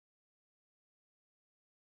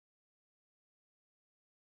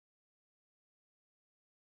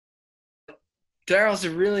Daryl's a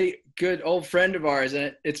really good old friend of ours,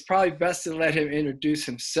 and it's probably best to let him introduce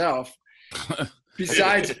himself.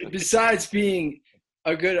 Besides being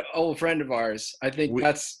a good old friend of ours, I think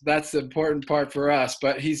that's the important part for us.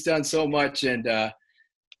 But he's done so much, and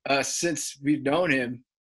since we've known him.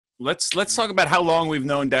 Let's talk about how long we've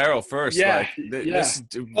known Daryle first. Yeah, This is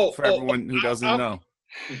for everyone who doesn't know.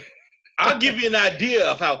 I'll give you an idea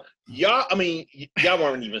of how y'all. I mean, y'all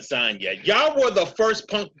weren't even signed yet. Y'all were the first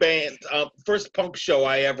punk band, first punk show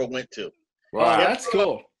I ever went to. Wow, that's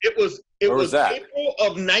cool. It was that? April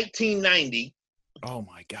of 1990. Oh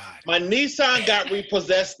my God! My Nissan got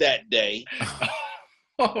repossessed that day.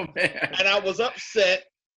 Oh man! And I was upset.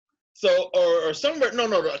 So, or somewhere,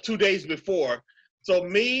 no, 2 days before. So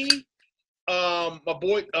me, my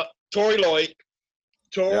boy, Tory Lloyd,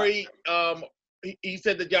 he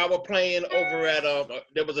said that y'all were playing over at,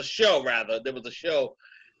 there was a show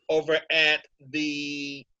over at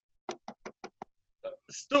the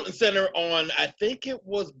student center on, I think it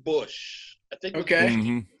was Bush. Okay.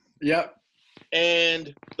 Mm-hmm. Yep.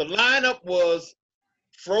 And the lineup was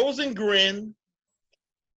Frozen Grin,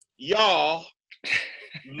 y'all,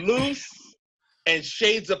 Loose, and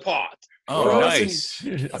Shades Apart. Oh, nice.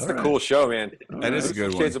 That's a cool show, man. That is a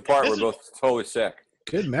good one. Shades Apart were both totally sick.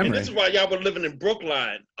 Good memory. And this is why y'all were living in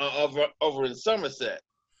Brookline, over in Somerset.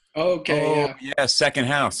 Okay. Yeah. Second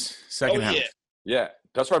house. Yeah.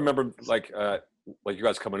 That's why I remember, like you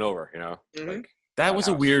guys coming over, you know? Mm-hmm. Like, that was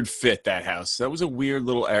a weird fit, that house. That was a weird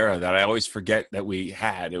little era that I always forget that we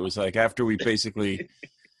had. It was like after we basically,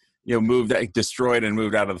 destroyed and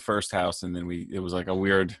moved out of the first house, and then it was like a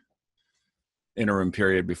weird interim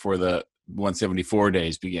period before the 174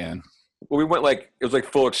 days began. Well, we went it was like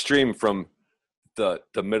full extreme from the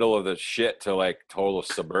middle of the shit to like total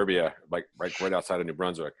suburbia, like right outside of New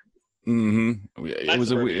Brunswick. Mm-hmm. It was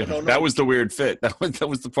that was the weird fit. That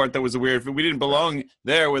was the part that was a weird fit. We didn't belong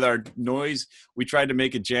there with our noise. We tried to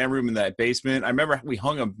make a jam room in that basement. I remember we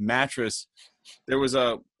hung a mattress. There was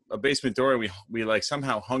a basement door, and we like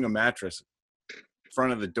somehow hung a mattress in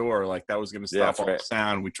front of the door, like that was going to stop all the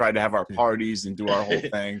sound. We tried to have our parties and do our whole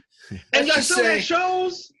thing. And y'all still had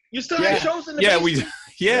shows? You still had shows in the basement?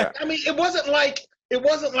 I mean, it wasn't like,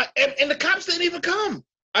 and the cops didn't even come.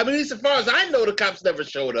 I mean, as far as I know, the cops never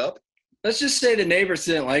showed up. Let's just say the neighbors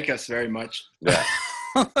didn't like us very much. Yeah.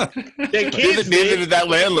 Their kids neither did that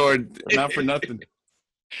landlord. Not for nothing.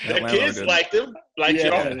 Their kids liked him. Like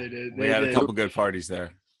y'all. They did. We had a couple good parties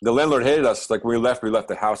there. The landlord hated us. Like when we left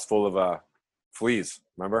the house full of fleas.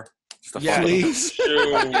 Remember? Fleas.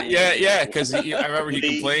 Yeah. Because I remember he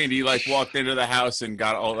complained. He like walked into the house and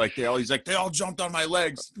got all like they all jumped on my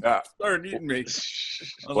legs. Yeah. Started eating me. I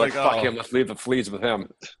was like, fuck him. Let's leave the fleas with him.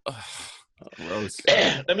 Gross.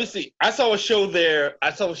 Let me see. I saw a show there.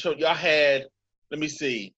 Y'all had. Let me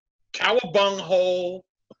see. Cowabung Hole.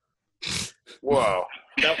 Whoa.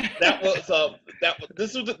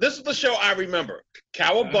 This was the show I remember.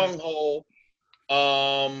 Cowabung Hole.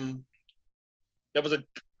 There was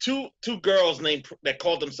two girls that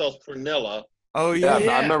called themselves Pernilla. Oh yeah.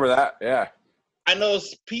 I remember that. Yeah. I know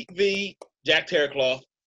Pete V. Jack Terracloth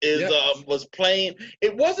was playing.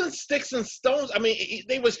 It wasn't Sticks and Stones. I mean,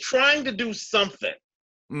 they was trying to do something.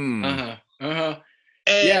 And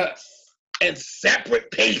Separate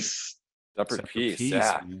Piece. Separate Piece.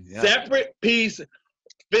 Yeah. Separate Piece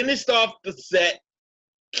finished off the set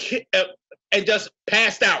and just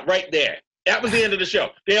passed out right there. That was the end of the show.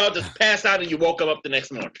 They all just passed out, and you woke up the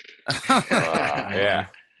next morning. Yeah.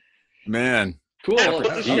 Man. Cool.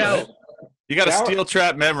 You got a steel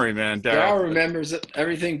trap memory, man. Daryle remembers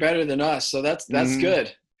everything better than us, so that's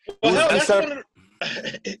good. Well,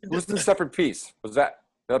 Who's the Separate Piece? Was that?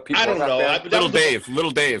 I don't know.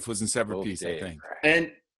 Little Dave was in Separate Piece, I think.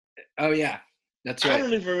 And that's right. I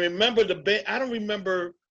don't even remember the band. I don't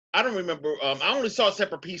remember. I only saw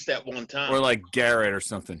Separate Piece that one time. Or like Garrett or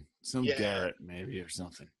something. Garrett maybe or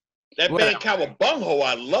something. That band Cowabung Hole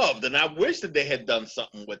I loved, and I wish that they had done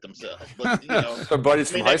something with themselves. But they're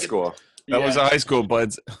buddies from high school. That was a high school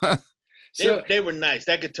buds. They were nice.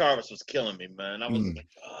 That guitarist was killing me, man. I was like,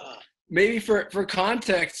 maybe for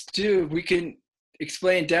context too, we can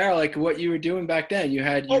explain, Daryle, like what you were doing back then. You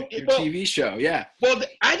had your TV show, yeah. Well,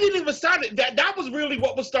 I didn't even start it. That was really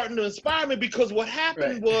what was starting to inspire me, because what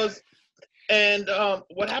happened was, I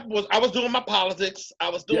was doing my politics.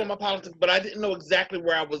 But I didn't know exactly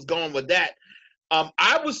where I was going with that.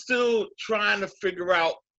 I was still trying to figure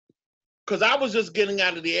out, because I was just getting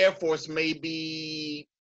out of the Air Force. Maybe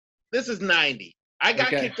this is 90. I got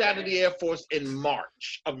kicked out of the Air Force in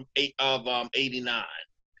March of 89.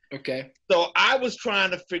 Okay. So I was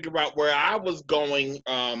trying to figure out where I was going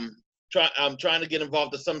trying to get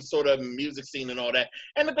involved in some sort of music scene and all that.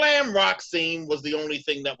 And the glam rock scene was the only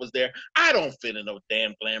thing that was there. I don't fit in no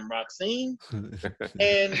damn glam rock scene.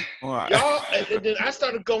 And y'all, and then I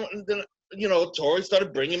started going, and then, you know, Tori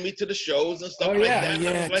started bringing me to the shows and stuff like that. And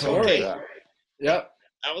I was like, Tori. okay. Yep.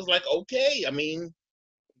 I was like, okay. I mean,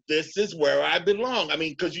 this is where I belong. I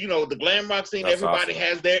mean, because, you know, the glam rock scene, That's everybody awesome.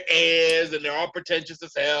 has their airs and they're all pretentious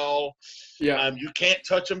as hell. Yeah. You can't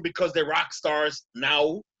touch them because they're rock stars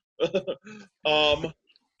now.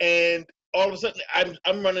 And all of a sudden,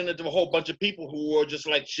 I'm running into a whole bunch of people who are just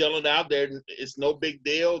like chilling out there. It's no big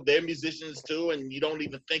deal. They're musicians too, and you don't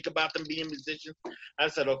even think about them being musicians. I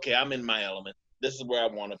said, okay, I'm in my element. This is where I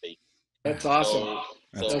want to be. That's awesome.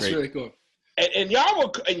 That's really cool. And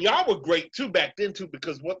y'all were great too back then too,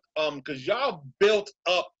 because y'all built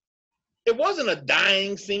up. It wasn't a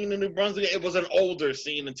dying scene in New Brunswick. It was an older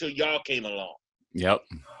scene until y'all came along. Yep.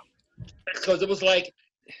 Because it was like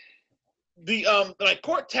the like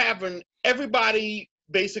Court Tavern. Everybody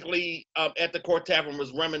basically at the Court Tavern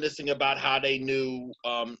was reminiscing about how they knew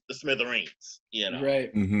the Smithereens. You know,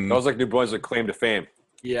 Right. Mm-hmm. That was like New Brunswick claim to fame.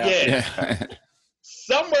 Yeah.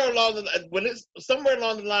 Somewhere along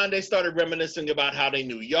the line, they started reminiscing about how they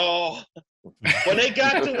knew y'all. When they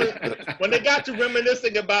got to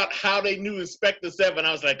reminiscing about how they knew Inspector 7,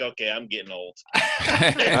 I was like, okay, I'm getting old.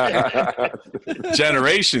 The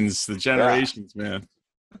generations, man.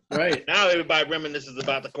 Right. Now everybody reminisces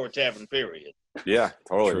about the Court Tavern period. Yeah,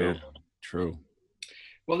 totally, True. man. True.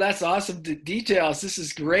 Well, that's awesome. The details. This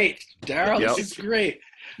is great, Daryle. Yep. This is great.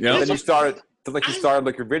 Yeah. Then you started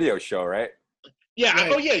like your video show, right? Yeah.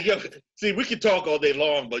 Right. Oh yeah. See, we could talk all day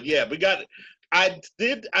long, but yeah, I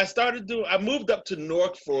moved up to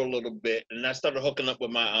Newark for a little bit, and I started hooking up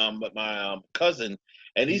with my cousin,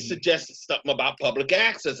 and he suggested something about public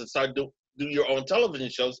access and start do your own television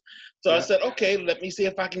shows. So I said, okay, let me see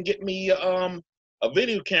if I can get me a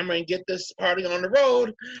video camera and get this party on the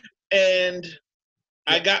road. And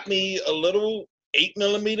I got me a little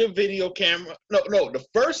 8mm video camera. No, the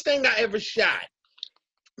first thing I ever shot,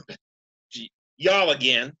 y'all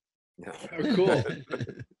again. Oh, cool.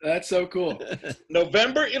 That's so cool.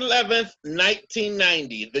 November 11th,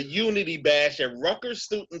 1990, the Unity Bash at Rutgers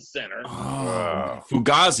Student Center. Oh,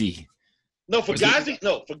 Fugazi. No,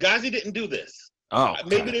 Fugazi didn't do this. Oh,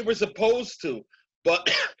 maybe they were supposed to, but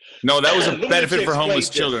no, that was a benefit for Lunatics homeless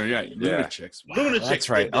played children. this. Yeah, Lunatics. Wow, Lunatics that's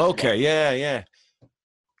right. did this Okay, one. yeah.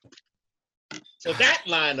 So that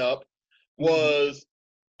lineup was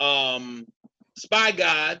Spy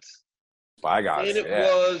Gods. Spy Gods. And it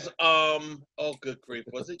was oh good grief,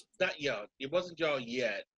 was it not y'all? It wasn't y'all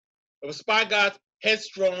yet. It was Spy Gods,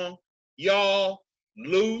 Headstrong, y'all,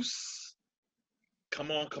 Loose. Come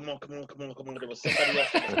on. There was somebody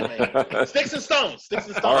else. Sticks and Stones.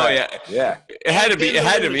 Oh yeah. It had to be. It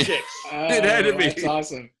had to be. It had to be. That's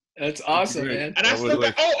awesome. That's awesome, man. And I still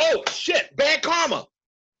got. Oh shit! Bad Karma.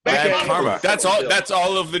 Bad Karma. That's all. That's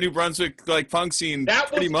all of the New Brunswick like punk scene.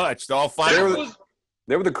 Pretty much. All five.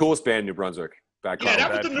 They were the coolest band in New Brunswick. Bad Karma. Yeah,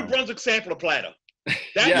 that was the New Brunswick sampler platter.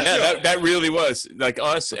 That really was like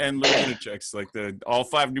us and the Lunatics, like all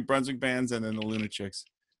 5 New Brunswick bands and then the Lunatics.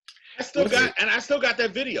 I still got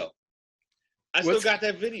that video. I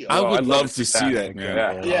would love to see that,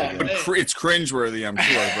 man. Yeah. But it's cringeworthy, I'm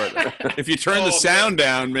sure. But if you turn the sound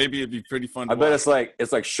down, maybe it'd be pretty fun. I bet it's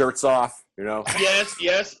like shirts off, you know.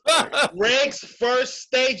 Yes. Reg's first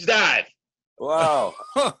stage dive. Wow.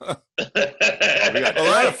 A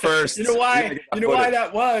lot of firsts. You know why?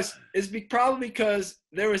 That was? Probably because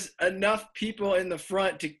there was enough people in the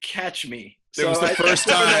front to catch me. There was the first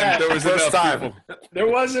time. There was enough people. There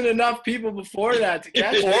wasn't enough people before that to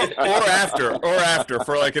catch me. or after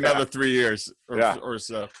for like another 3 years or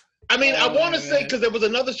so. I mean, I want to say because there was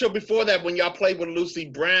another show before that when y'all played with Lucy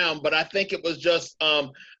Brown, but I think it was just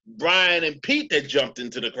Brian and Pete that jumped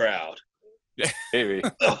into the crowd. Maybe.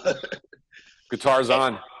 Guitars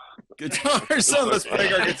on. Guitars on. Let's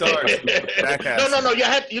break our guitars. No.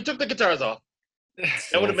 You took the guitars off.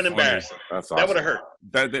 That would have been embarrassing. That's awesome. That would have hurt.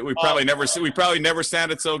 That we probably never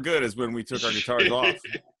sounded so good as when we took our guitars off.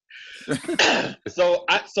 So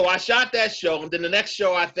I shot that show, and then the next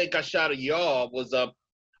show I think I shot of y'all was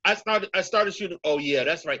I started shooting. Oh yeah,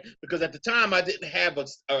 that's right. Because at the time I didn't have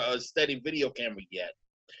a steady video camera yet.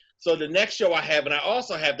 So the next show I have, and I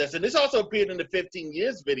also have this, and this also appeared in the 15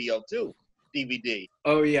 years video too, DVD.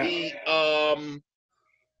 Oh yeah. The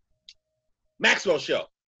Maxwell Show.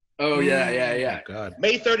 Oh yeah. Oh, God.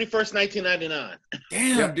 May 31st, 1999.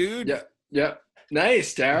 Damn, dude. Yep.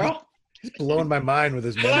 Nice, Daryle. He's blowing my mind with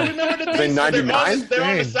his Well, I memory. remember the Is it things. 99? They're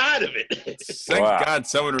on the side of it. Thank God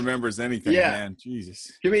someone remembers anything, man.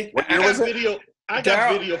 Jesus. Give me. I I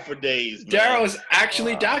got video for days. Daryl's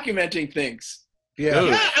actually documenting things. Yeah.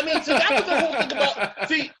 Yeah, I mean, so that was the whole thing about.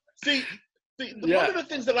 See, one of the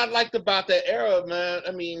things that I liked about that era, man.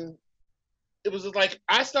 I mean, it was like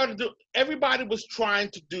I started to. Everybody was trying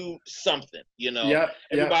to do something, you know. Yeah.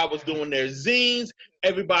 Everybody was doing their zines.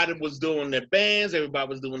 Everybody was doing their bands. Everybody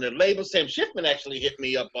was doing their labels. Sam Schiffman actually hit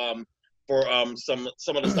me up for some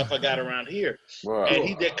of the stuff I got around here, and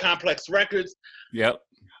he did Complex Records. Yep.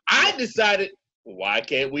 I decided, why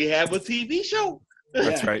can't we have a TV show?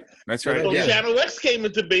 That's right. That's right. So Channel X came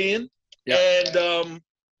into being, and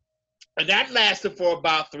that lasted for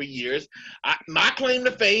about 3 years. My claim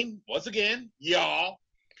to fame, once again, y'all,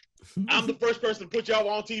 I'm the first person to put y'all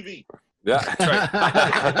on TV. Yeah.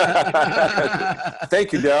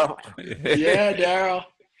 Thank you, Daryle. Yeah, Daryle.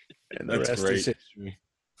 And the rest is history.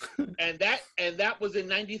 And that was in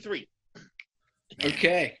 '93.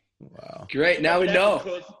 Okay. Wow. Great. Now we know.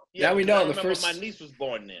 Because, now we know the first. My niece was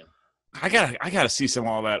born then. I gotta see some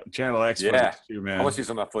of all that Channel X footage too, man. I want to see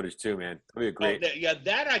some of that footage too, man. That'd be a great.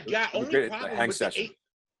 That I got.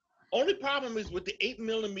 Only problem is with the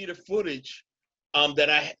 8mm footage. That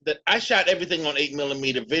I shot everything on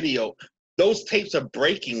 8mm video. Those tapes are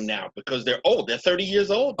breaking now because they're old. They're 30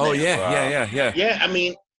 years old now. Oh yeah. Yeah, I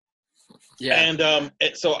mean, and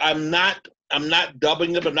so I'm not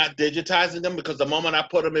dubbing them, I'm not digitizing them because the moment I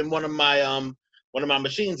put them in one of my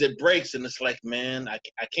machines, it breaks, and it's like, man, I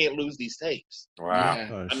can't lose these tapes. Wow. Yeah.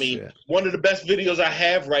 Oh, I mean, one of the best videos I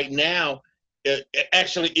have right now, it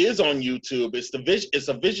actually is on YouTube. It's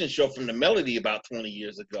a vision show from the Melody about 20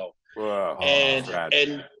 years ago. Wow. And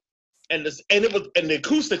the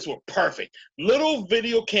acoustics were perfect. Little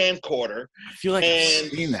video camcorder. I feel like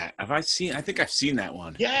I've seen that. I think I've seen that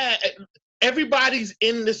one. Yeah. Everybody's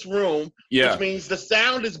in this room, which means the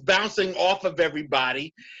sound is bouncing off of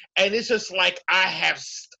everybody. And it's just like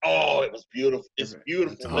it was beautiful. It's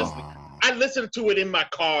beautiful listening. I listened to it in my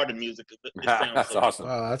car, the music. It sounds that's awesome.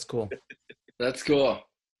 Wow, that's cool. That's cool.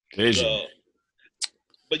 Vision.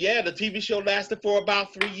 But yeah, the TV show lasted for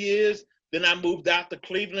about 3 years. Then I moved out to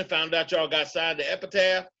Cleveland, found out y'all got signed to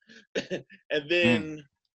Epitaph. And then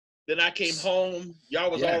I came home. Y'all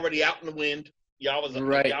was already out in the wind. Y'all was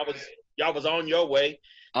on your way.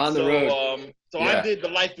 On the road. I did The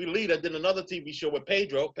Life We Lead. I did another TV show with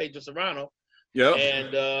Pedro Serrano. Yep.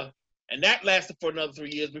 And that lasted for another 3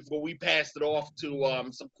 years before we passed it off to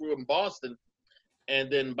some crew in Boston. And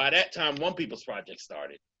then by that time, One People's Project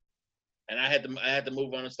started. And I had to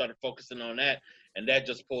move on and started focusing on that. And that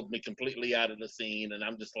just pulled me completely out of the scene. And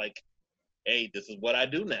I'm just like, hey, this is what I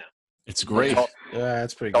do now. It's great. Yeah,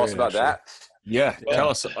 that's pretty Tell great. us about that. Yeah, tell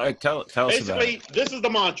us about it. Basically, this is the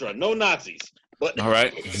mantra: no Nazis. But all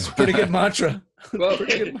right, It's a pretty good mantra.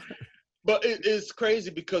 But it's crazy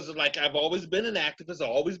because like I've always been an activist, I've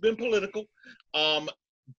always been political, and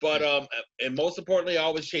most importantly, I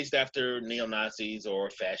always chased after neo-Nazis or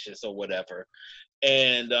fascists or whatever.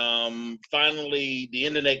 And finally, the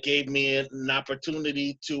internet gave me an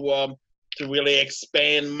opportunity to really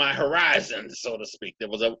expand my horizons, so to speak. There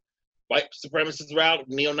was a white supremacist rally,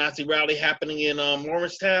 neo-Nazi rally happening in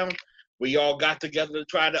Lawrencetown. We all got together to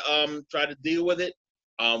try to deal with it.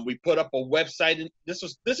 We put up a website, and this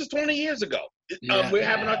is 20 years ago. We're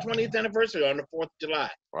having our 20th anniversary on the 4th of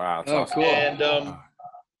July. Wow. Oh, awesome. cool.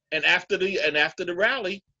 And after the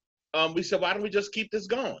rally, we said, why don't we just keep this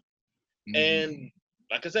going? And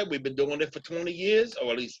like I said, we've been doing it for 20 years,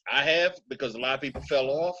 or at least I have, because a lot of people fell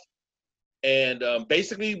off. And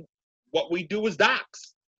basically, what we do is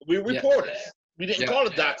docs. We're reporters. We didn't call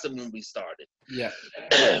it doxing when we started. Yeah.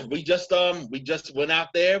 We just went out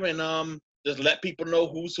there and just let people know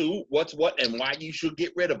who's who, what's what, and why you should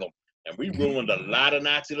get rid of them. And we ruined a lot of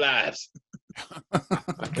Nazi lives.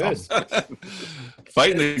 Good.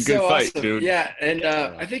 Fighting a good fight, awesome. dude. Yeah, and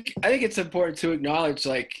I think it's important to acknowledge,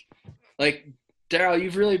 like Daryle,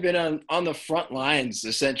 you've really been on the front lines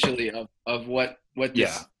essentially of what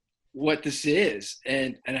this is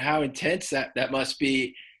and how intense that must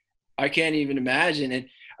be. I can't even imagine. And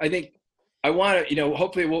I think I want to,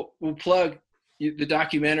 hopefully we'll plug the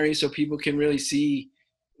documentary so people can really see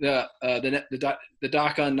the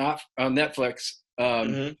doc on Netflix.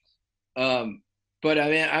 But I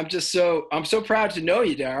mean, I'm so proud to know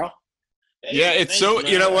you, Daryle. Yeah, it's so,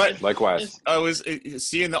 you know what? Likewise. I was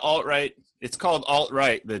seeing the alt-right. It's called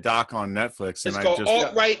alt-right, the doc on Netflix. It's called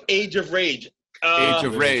alt-right Age of Rage. Age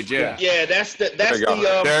of Rage, yeah. Yeah, that's the there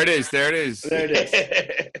it is. There it is.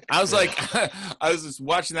 I was like, I was just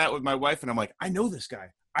watching that with my wife, and I'm like, I know this guy.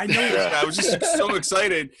 I was just so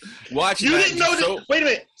excited watching. You didn't know this. Wait a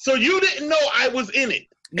minute. So you didn't know I was in it?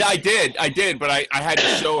 Yeah, I did, but I had to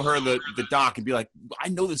show her the doc and be like, I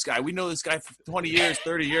know this guy. We know this guy for 20 years,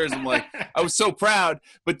 30 years. I'm like, I was so proud.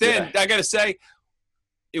 But then I got to say,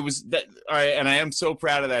 it was that. All right, and I am so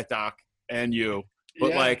proud of that doc and you.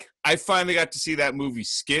 But like, I finally got to see that movie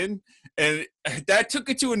Skin, and that took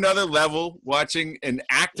it to another level. Watching an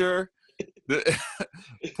actor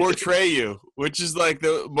portray you, which is like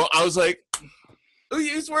I was like, oh,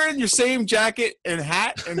 he's wearing your same jacket and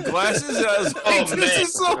hat and glasses. And I was like, this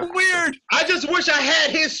is so weird. I just wish I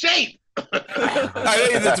had his shape. I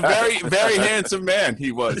mean, that's a very, very handsome man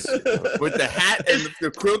he was. With the hat and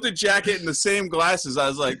the quilted jacket and the same glasses. I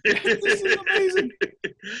was like, this is amazing.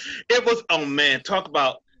 It was, oh man, talk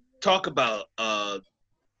about, I've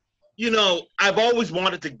always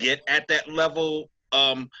wanted to get at that level.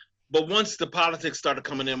 But once the politics started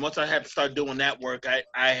coming in, once I had to start doing that work, I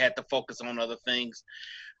had to focus on other things.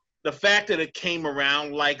 The fact that it came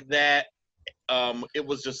around like that, it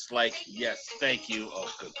was just like, yes, thank you.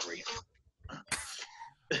 Oh, good grief.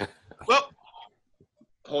 Well,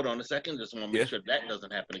 hold on a second. Just want to make sure that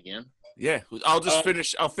doesn't happen again. Yeah, I'll just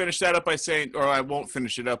finish. I'll finish that up by saying, or I won't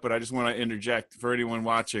finish it up, but I just want to interject for anyone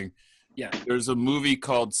watching. Yeah. There's a movie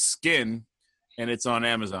called Skin, and it's on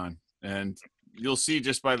Amazon. And you'll see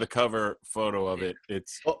just by the cover photo of it.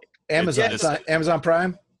 It's Amazon. It's on Amazon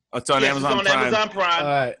Prime. It's on Amazon Prime. Amazon Prime. All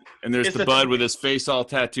right. And there's the bud with his face all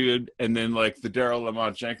tattooed, and then like the Daryle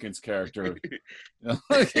Lamont Jenkins character.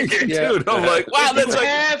 Dude, I'm like, wow, that's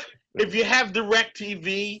like. If you have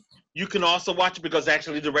DirecTV, you can also watch it because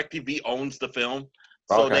actually DirecTV owns the film,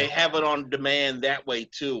 so they have it on demand that way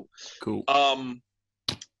too. Cool.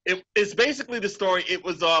 It's basically the story. It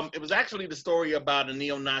was actually the story about a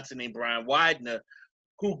neo-Nazi named Brian Widener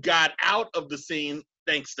who got out of the scene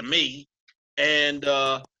thanks to me, and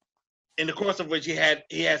in the course of which he had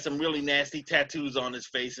some really nasty tattoos on his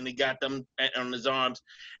face, and he got them on his arms,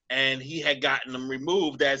 and he had gotten them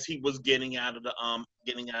removed as he was getting out of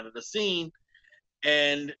the scene,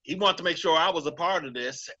 and he wanted to make sure I was a part of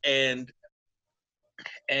this, and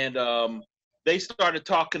they started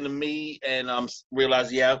talking to me and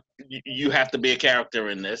realized, you have to be a character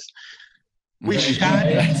in this. We shot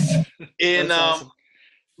it in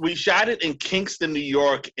we shot it in Kingston, New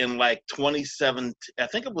York in like 2017. I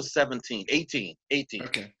think it was 18.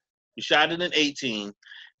 Okay. We shot it in 18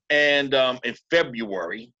 and in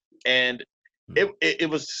February, and it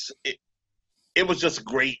was just a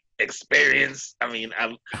great experience. I mean,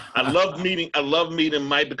 I loved meeting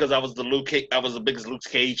Mike because I was the biggest Luke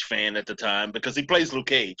Cage fan at the time because he plays Luke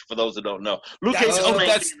Cage. For those that don't know, Luke Cage.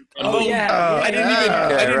 I didn't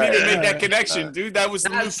even make that connection, dude. That was the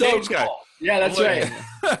Luke Cage guy. Yeah, that's right.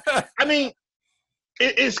 I mean,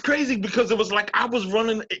 it's crazy because it was like I was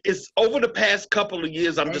running. It's over the past couple of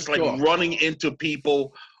years. I'm just like running into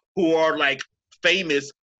people who are like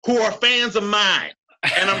famous, who are fans of mine,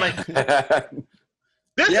 and I'm like.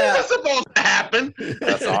 This isn't supposed to happen.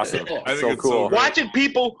 That's awesome. I think so it's cool.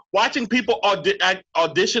 Watching people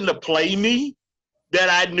audition to play me that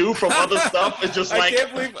I knew from other stuff is just like. I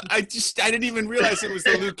can't believe I didn't even realize it was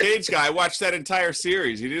the Luke Cage guy. I watched that entire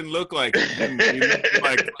series. He didn't look like him. He looked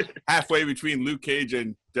like halfway between Luke Cage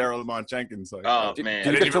and Daryle Lamont Jenkins. Like, oh man,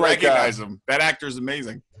 I didn't even recognize him. That actor's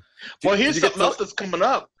amazing. Well, here's something else that's coming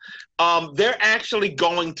up. They're actually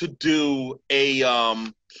going to do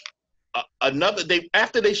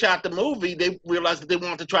after they shot the movie, they realized that they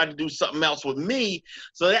wanted to try to do something else with me,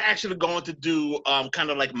 so they're actually going to do kind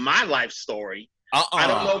of like my life story. I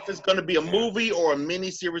don't know if it's going to be a movie or a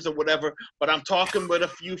mini series or whatever, but I'm talking with a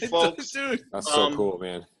few folks. That's so cool,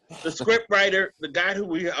 man. The script writer, the guy who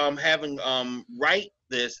we having write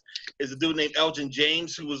this, is a dude named Elgin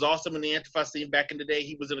James, who was awesome in the Antifa scene back in the day.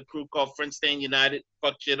 He was in a crew called Friends Stand United,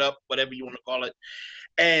 fuck shit up, whatever you want to call it.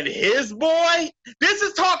 And his boy, this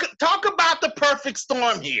is talk about the perfect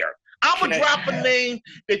storm here. I'm gonna drop a name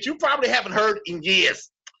that you probably haven't heard in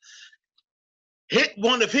years. Hit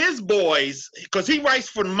one of his boys, because he writes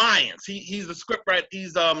for the Mayans. He's a script writer.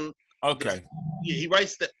 He's okay. He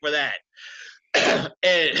writes for that.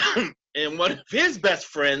 and one of his best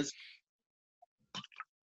friends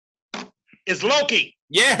is Loki.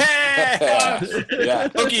 Yeah. Yeah.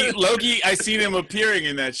 Loki, I seen him appearing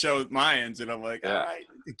in that show with Mayans, and I'm like, all right,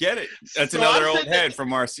 get it. That's another old head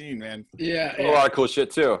from our scene, man. Yeah. A lot of cool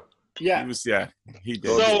shit too. Yeah. He did. He's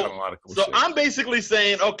done a lot of cool shit. So I'm basically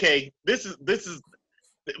saying, okay, this is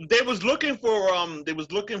they was looking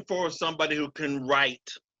for somebody who can write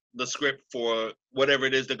the script for whatever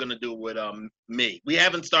it is they're gonna do with me. We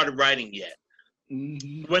haven't started writing yet.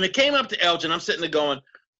 Mm-hmm. When it came up to Elgin, I'm sitting there going,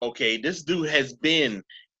 okay, this dude has been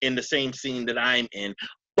in the same scene that I'm in,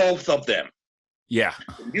 both of them. Yeah.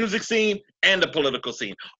 The music scene and the political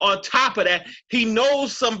scene. On top of that, he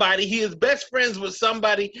knows somebody. He is best friends with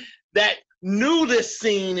somebody that knew this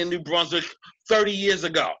scene in New Brunswick 30 years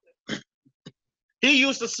ago. He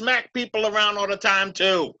used to smack people around all the time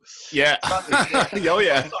too. Yeah. Oh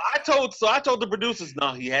yeah. So I told the producers,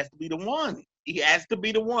 no, he has to be the one. He has to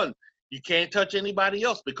be the one. You can't touch anybody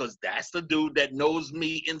else because that's the dude that knows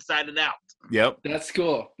me inside and out. Yep. That's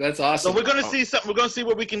cool. That's awesome. So we're gonna see something. We're gonna see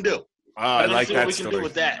what we can do. I like that what we story. can do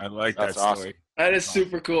with that. I like That's that story. awesome. That is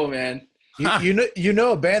super cool, man. You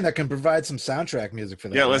know a band that can provide some soundtrack music for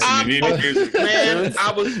that. Yeah, listen, you need music. Man,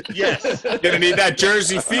 yes. You're gonna need that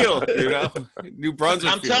Jersey feel, you know, New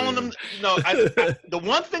Brunswick. I'm telling them, the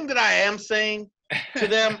one thing that I am saying to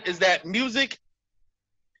them is that music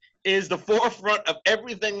is the forefront of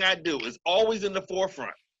everything I do. It's always in the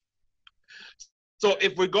forefront. So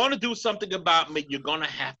if we're going to do something about me, you're going to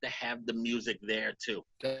have the music there too.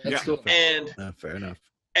 That's cool. And fair enough.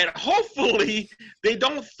 And hopefully they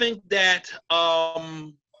don't think that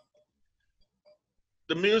the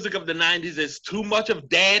music of the 90s is too much of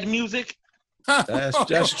dad music. That's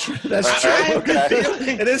true. That's true.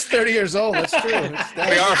 It is 30 years old. That's true.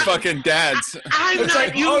 We are fucking dads. I'm not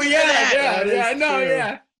like, used to that.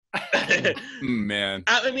 Yeah. Man.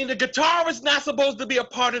 I mean, the guitar is not supposed to be a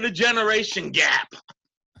part of the generation gap.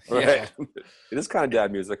 Right. It is kind of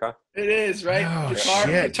dad music, huh? It is, right? Oh,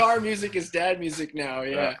 guitar music is dad music now,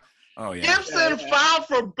 yeah. Oh, yeah. Gibson filed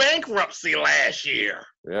for bankruptcy last year.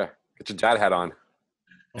 Yeah. Get your dad hat on.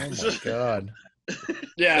 Oh, my God.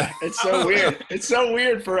 Yeah, it's so weird. It's so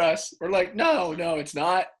weird for us. We're like, no, it's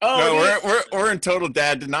not. Oh, no, we're in total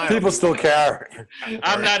dad denial. People still care.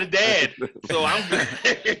 I'm not a dad, so I'm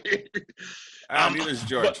good. Neither is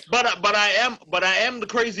George. But I am the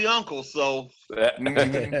crazy uncle, so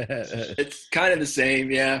it's kind of the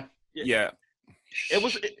same, yeah. Yeah.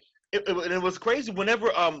 It was crazy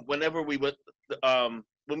whenever we went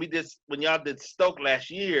when y'all did Stoke last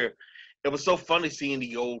year. It was so funny seeing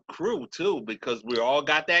the old crew too, because we all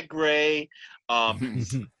got that gray.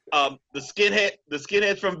 The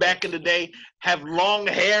skinheads from back in the day have long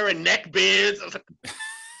hair and neck beards.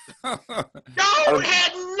 Y'all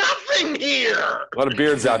had nothing here. A lot of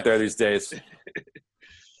beards out there these days.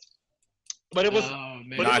 But it was,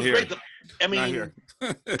 not here. Great. I mean, not here.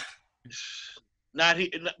 Not here.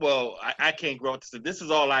 Well, I can't grow up to say this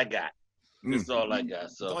is all I got. This is all I got.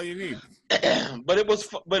 So that's all you need. but it was.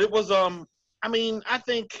 I mean, I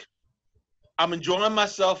think I'm enjoying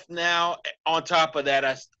myself now. On top of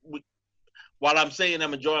that, while I'm saying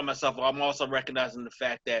I'm enjoying myself, I'm also recognizing the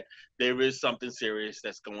fact that there is something serious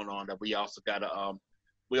that's going on that we also gotta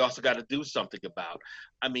do something about.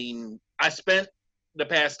 I mean, I spent the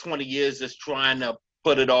past 20 years just trying to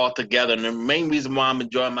put it all together, and the main reason why I'm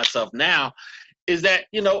enjoying myself now is that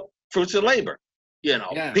fruits of labor.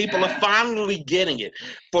 People are finally getting it.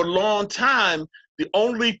 For a long time, the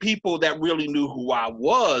only people that really knew who I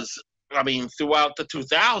was, I mean, throughout the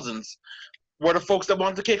 2000s, were the folks that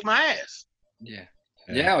wanted to kick my ass. Yeah.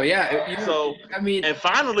 So, I mean, and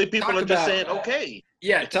finally people are just saying, okay.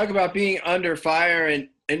 Yeah, talk about being under fire and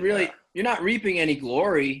really you're not reaping any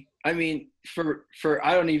glory. I mean, for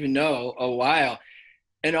I don't even know, a while.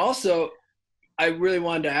 And also, I really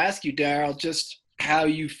wanted to ask you, Daryle, just how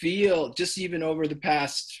you feel, just even over the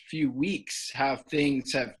past few weeks, how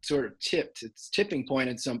things have sort of tipped. It's tipping point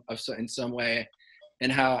in some way,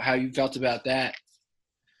 and how you felt about that.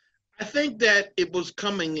 I think that it was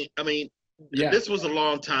coming. I mean, this was a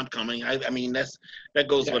long time coming. I mean, that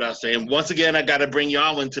goes without saying. Once again, I got to bring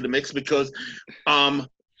y'all into the mix because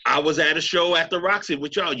I was at a show at the Roxy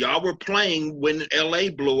with y'all. Y'all were playing when LA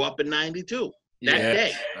blew up in '92. That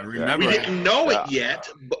day. I remember. We didn't know it yet,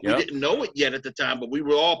 but we didn't know it yet at the time. But we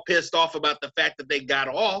were all pissed off about the fact that they got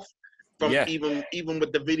off from even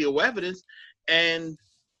with the video evidence. And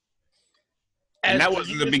that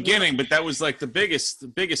wasn't the beginning, but that was like the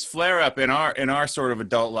biggest flare up in our sort of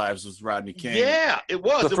adult lives was Rodney King. Yeah, it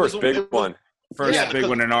was the first big one. First big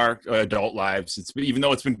one in our adult lives. It's even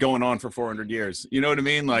though it's been going on for 400 years. You know what I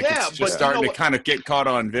mean? Like it's just starting to kind of get caught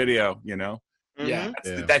on video. Yeah.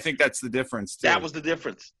 I think that's the difference too. That was the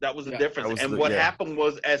difference. And what happened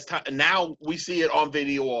was, now we see it on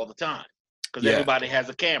video all the time because everybody has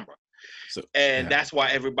a camera. So, that's why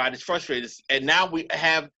everybody's frustrated. And now we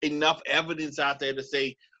have enough evidence out there to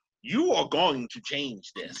say, you are going to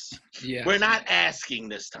change this. Yeah. We're not asking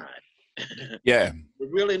this time. Yeah. We're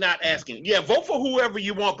really not asking. Yeah, vote for whoever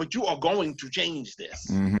you want, but you are going to change this.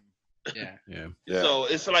 Mm-hmm. Yeah. So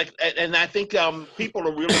it's like, and I think people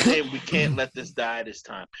are really saying we can't let this die this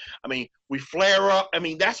time. I mean, we flare up. I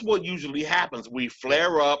mean, that's what usually happens. We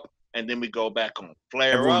flare up, and then we go back on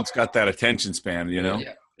flare Everyone's up. got that attention span, you know.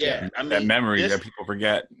 Yeah. I mean, that memory that people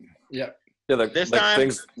forget. Yeah. Like, this like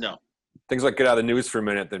time, things like get out of the news for a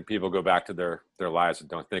minute, then people go back to their lives and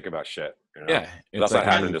don't think about shit. You know? Yeah, that's not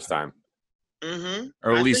happening this time. Mm-hmm.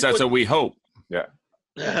 Or at least that's what we hope. Yeah.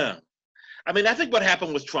 I mean, I think what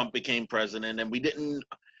happened was Trump became president, and we didn't.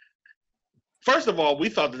 First of all, we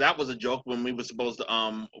thought that was a joke when we were supposed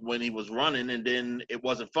to when he was running, and then it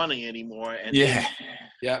wasn't funny anymore. And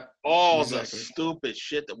all the stupid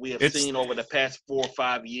shit that we have seen over the past 4 or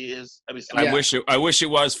 5 years. I mean, I wish it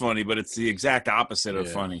was funny, but it's the exact opposite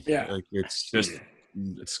of funny. Yeah, like, it's just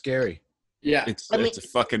it's scary. Yeah, it's a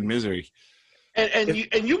fucking misery. And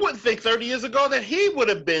you wouldn't think 30 years ago that he would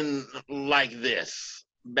have been like this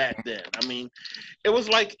back then. I mean, it was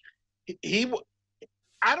like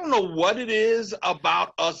I don't know what it is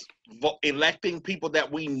about us electing people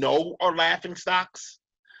that we know are laughing stocks,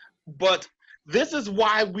 but this is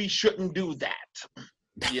why we shouldn't do that.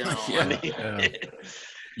 You know, I mean,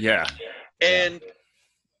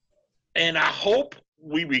 And I hope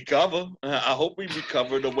we recover. I hope we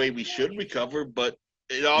recover the way we should recover, but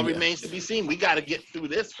it all remains to be seen. We got to get through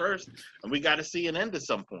this first, and we got to see an end at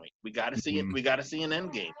some point. We got to see it. We got to see an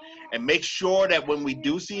end game, and make sure that when we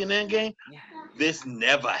do see an end game, this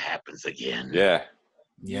never happens again. Yeah.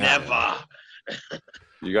 Never.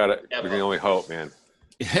 You got it. We can only hope, man.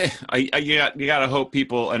 You got to hope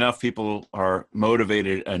enough people are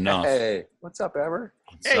motivated enough. Hey, what's up, Ever?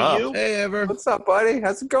 Hey, Ever. What's up, buddy?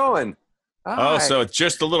 How's it going? Hi. Oh, so it's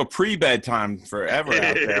just a little pre-bed time for Ever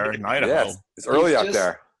out there in Idaho. Yes, it's early out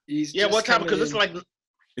there. What time? Because it's like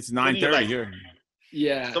it's 9:30 here.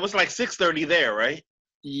 Yeah. So it's like 6:30 there, right?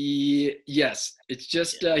 Yes. It's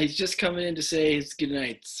just he's just coming in to say his good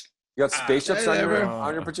nights. You got spaceships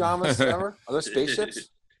on your pajamas, Ever? Are those spaceships?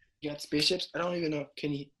 You got spaceships? I don't even know. Can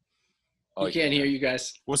he? He can't hear you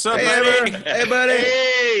guys. What's up, buddy? Hey, buddy.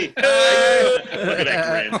 Hey. Look at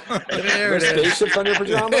that grin. There it is. Spaceships on your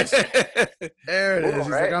pajamas? There it is.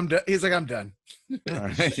 Right? He's like, I'm done. All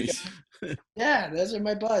right. Yeah, those are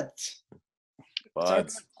my buds.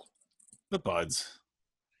 Buds. The buds.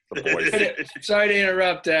 The boys. Sorry to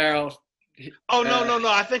interrupt, Daryle. Oh no.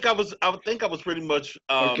 I think I was pretty much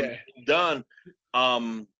done.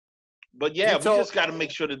 But yeah, we just got to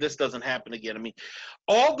make sure that this doesn't happen again. I mean,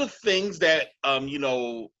 all the things that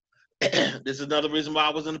this is another reason why I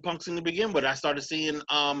was in the punk scene to begin with. I started seeing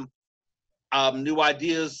new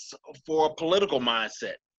ideas for a political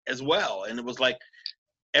mindset as well, and it was like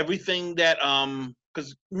everything that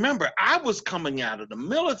because remember, I was coming out of the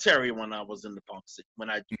military when I was in the punk scene when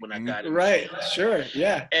I got in. Right. Sure.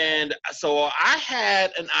 Yeah. And so I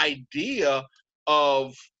had an idea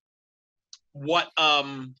of what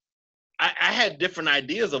I had different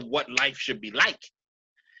ideas of what life should be like.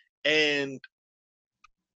 And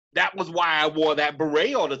that was why I wore that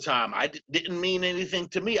beret all the time. I didn't mean anything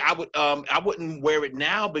to me. I wouldn't wear it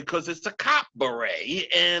now because it's a cop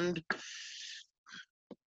beret and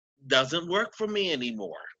doesn't work for me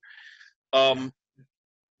anymore.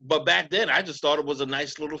 But back then I just thought it was a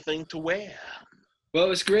nice little thing to wear. Well, it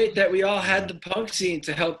was great that we all had the punk scene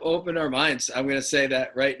to help open our minds. I'm going to say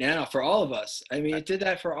that right now for all of us. I mean, it did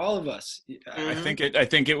that for all of us. I think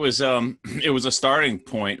it was a starting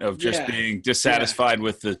point of just being dissatisfied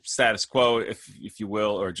with the status quo, if you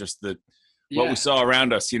will, or just what we saw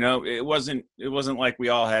around us. You know, it wasn't like we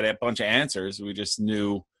all had a bunch of answers. We just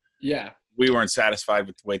knew we weren't satisfied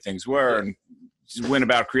with the way things were, and just went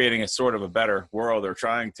about creating a sort of a better world, or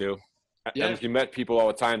trying to. And you met people all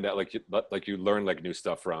the time that you learned like new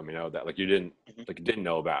stuff from, you know, that like you didn't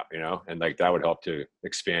know about, you know, and like that would help to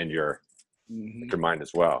expand your mind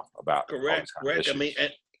as well about correct. I mean,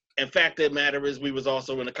 and fact of the matter is we was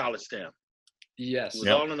also in a college town. Yes. We was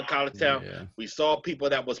all in a college town. Yeah. We saw people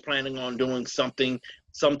that was planning on doing something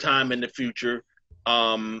sometime in the future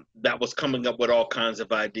that was coming up with all kinds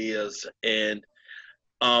of ideas. And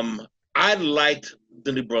I liked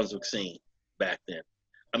the New Brunswick scene back then.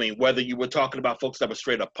 I mean, whether you were talking about folks that were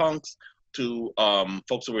straight up punks to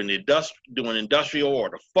folks who were in the doing industrial or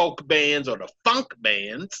the folk bands or the funk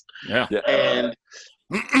bands. Yeah. And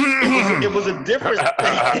it was a different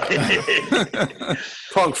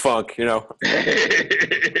funk, you know.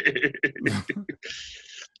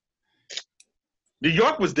 New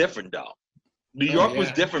York was different though. New York was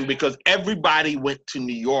different because everybody went to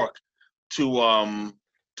New York to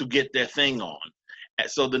get their thing on.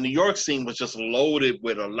 So the New York scene was just loaded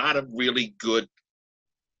with a lot of really good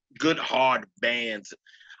hard bands.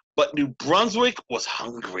 But New Brunswick was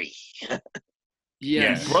hungry.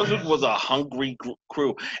 Yeah, New Brunswick was a hungry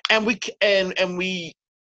crew, and we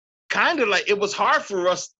kind of like, it was hard for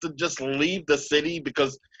us to just leave the city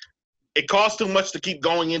because it costs too much to keep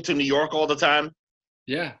going into New York all the time.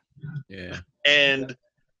 Yeah. And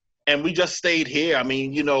we just stayed here. I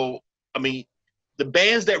mean, the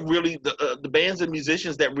bands that really the bands and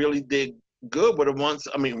musicians that really did good were the ones,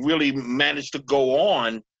 really managed to go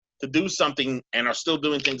on to do something and are still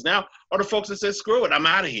doing things now, are the folks that said, screw it, I'm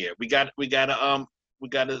out of here. We gotta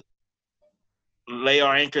lay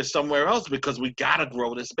our anchor somewhere else because we gotta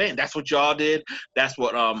grow this band. That's what y'all did. That's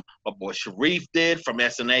what my boy Sharif did from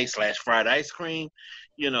SNA/Fried Ice Cream.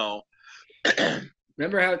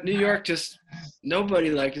 Remember how New York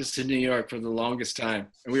nobody liked us in New York for the longest time,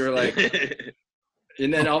 and we were like,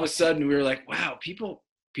 and then all of a sudden we were like, wow, people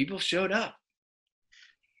showed up.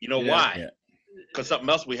 Why? Because something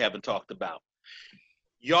else we haven't talked about.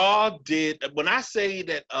 Y'all did, when I say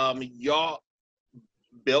that y'all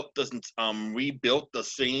rebuilt the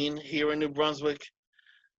scene here in New Brunswick,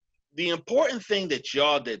 the important thing that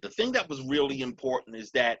y'all did, the thing that was really important is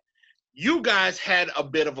that you guys had a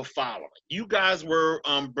bit of a following. You guys were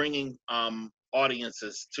bringing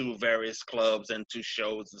audiences to various clubs and to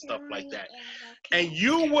shows and stuff like that. And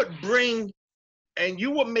you would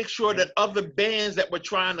make sure that other bands that were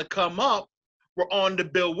trying to come up were on the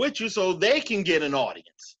bill with you so they can get an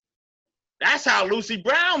audience. That's how Lucy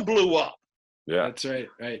Brown blew up. Yeah, that's right.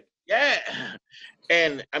 Yeah.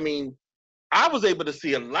 And I was able to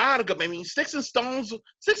see a lot of good. Sticks and Stones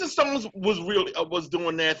was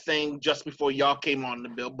doing their thing just before y'all came on the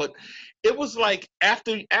bill. But it was like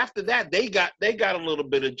after that they got a little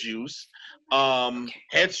bit of juice.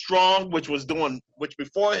 Headstrong, which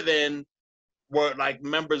before then were like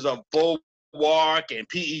members of Bulwark and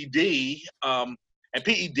PED. And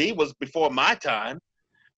PED was before my time.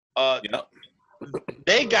 Yep.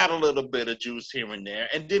 They got a little bit of juice here and there.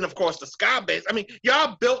 And then, of course, the ska bands.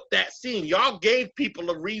 Y'all built that scene. Y'all gave people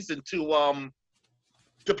a reason to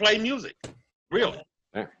play music. Really.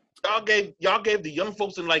 Yeah. Y'all gave the young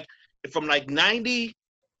folks from 90,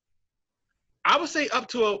 I would say up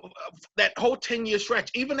to that whole 10-year stretch,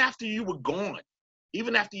 even after you were gone,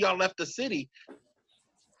 even after y'all left the city,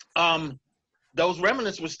 those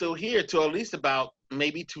remnants were still here till at least about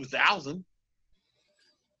maybe 2000.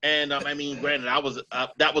 And granted,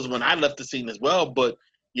 that was when I left the scene as well. But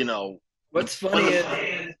what's funny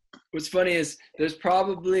is there's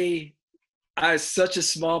probably such a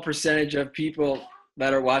small percentage of people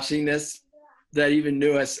that are watching this that even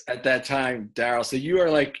knew us at that time, Daryle. So you are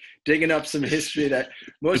like digging up some history that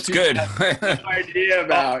most people have no idea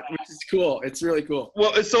about, which is cool. It's really cool.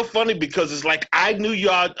 Well, it's so funny because it's like I knew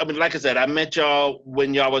y'all. Like I said, I met y'all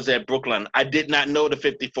when y'all was at Brooklyn. I did not know the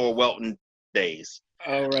 54 Welton days.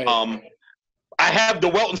 Oh, right. I have the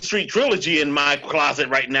Welton Street trilogy in my closet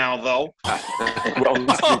right now, though. Welton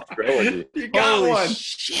Street trilogy. You got one.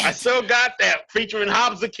 Shit. I still got that, featuring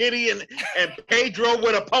Hobbs the Kitty and Pedro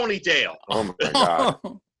with a ponytail. Oh my god!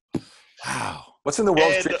 Wow. What's in the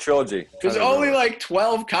Welton Street trilogy? There's only like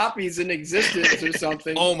 12 copies in existence or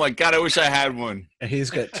something. Oh my god! I wish I had one. He's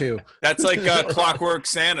got 2. That's like Clockwork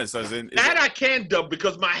Santa's, doesn't? That I can dub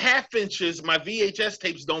because my half-inches, my VHS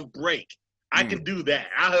tapes don't break. I can do that.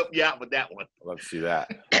 I'll help you out with that one. I'd love to see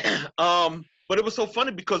that. But it was so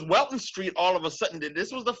funny because Welton Street, all of a sudden,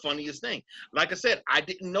 this was the funniest thing. Like I said, I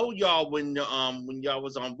didn't know y'all when y'all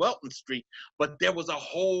was on Welton Street, but there was a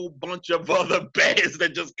whole bunch of other bands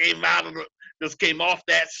that just came off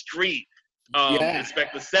that street.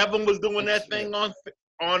 Inspector 7 was doing that thing on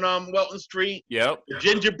Welton Street. Yep. The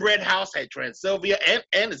Gingerbread House had Transylvia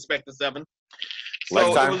and Inspector 7.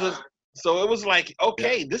 So it was like,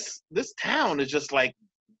 okay, this town is just like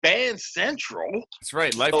band central. That's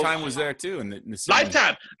right. Lifetime was there too. In the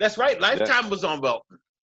Lifetime. That's right. Lifetime was on Welton.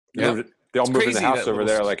 Yeah. They all moved in the house over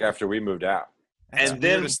there like after we moved out. That's the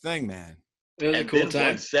weirdest thing, man. It was a cool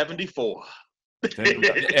time. 74.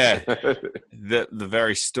 Yeah. The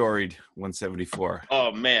very storied 174.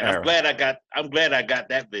 Oh man, era. I'm glad I got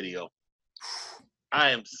that video.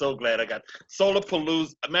 I am so glad I got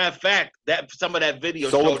Solarpalooza. Matter of fact, some of that video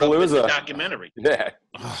showed up in the documentary. Yeah.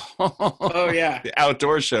 Oh yeah. The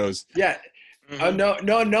outdoor shows. Yeah.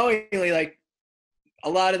 Knowingly, like a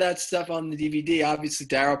lot of that stuff on the DVD, obviously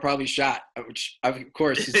Daryle probably shot, which of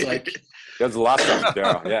course is like. There's a lot of stuff,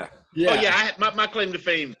 Daryle. Yeah. Yeah. Oh yeah, my claim to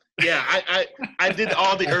fame. Yeah, I did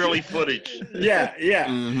all the early footage. Yeah.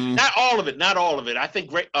 Mm-hmm. Not all of it. I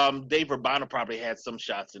think Dave Urbano probably had some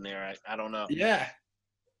shots in there. I don't know. Yeah.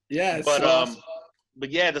 But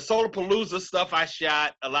yeah, the Solarpalooza stuff I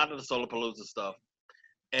shot. A lot of the Solarpalooza stuff.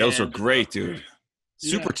 Those were great, dude.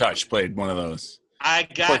 Super Touch played one of those. I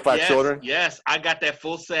got 25 Children. Yes, I got that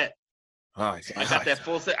full set. Oh, I got that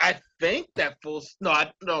full set. I think that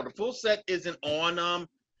the full set isn't on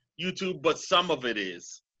YouTube, but some of it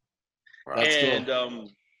is. That's and cool.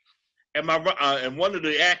 and one of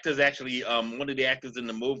the actors actually, one of the actors in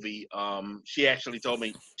the movie, she actually told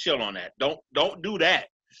me, chill on that. Don't do that.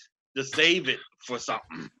 Just save it for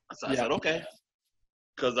something. So I said, okay,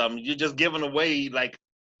 because you're just giving away like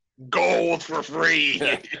gold for free.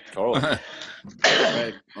 Totally.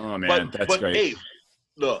 Right. Oh man, that's great. Hey,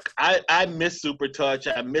 look, I miss Super Touch.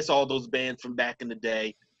 I miss all those bands from back in the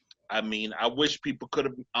day. I mean, I wish people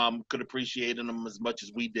could appreciate them as much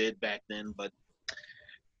as we did back then, but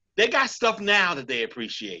they got stuff now that they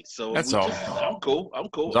appreciate. So That's all. I'm cool.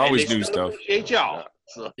 There's always new stuff. Appreciate y'all.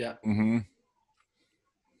 So Yeah. Mm-hmm.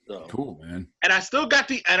 So. Cool, man. And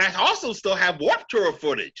I also still have Warped Tour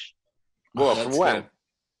footage. Well, from when?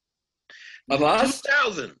 Of us?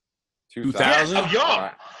 2000. 2000? Yes, of y'all.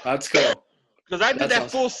 Right. That's cool. Because I did That's that awesome.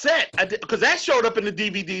 full set. Because that showed up in the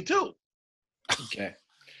DVD too. Okay.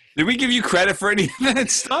 Did we give you credit for any of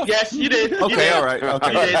that stuff? Yes, you did. Okay, You did. all right.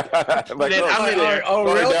 Okay. You did. Like, You did. I'm in there. Oh,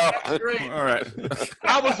 Sorry, really? Dale. That's great. All right.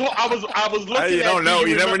 I was looking You at don't know.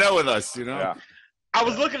 You never remember- know with us, you know? Yeah. I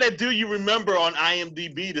was looking at Do You Remember on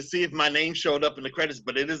IMDb to see if my name showed up in the credits,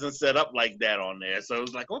 but it isn't set up like that on there. So it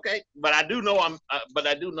was like, okay, but I do know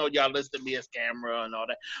y'all listed me as camera and all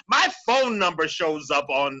that. My phone number shows up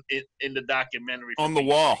in the documentary. On the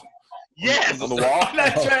wall. Yes. On the wall?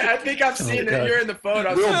 That's right. I think I've seen it. You're in the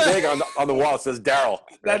photo. Real big on the wall. It says Daryle.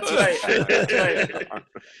 That's right. That's right.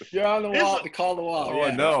 You're on the wall to call the wall. Oh,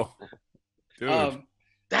 yeah. no. Dude.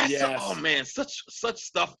 That's Yes. oh man, such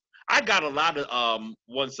stuff. I got a lot of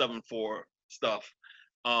 174 stuff.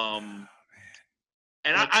 And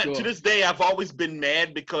I cool. to this day I've always been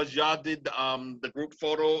mad because y'all did the group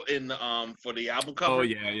photo in for the album cover. Oh,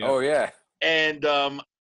 yeah, yeah. Oh, yeah. And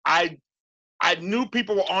I knew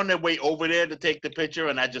people were on their way over there to take the picture,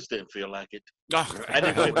 and I just didn't feel like it. I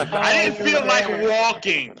didn't feel like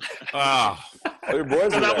walking. Oh. Your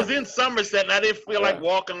boys Because were I was there. in Somerset, and I didn't feel like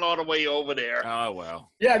walking all the way over there. Oh,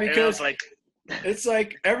 well. Yeah, And I was because like, it's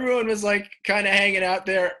like everyone was like kind of hanging out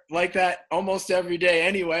there like that almost every day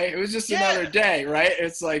anyway. It was just another day, right?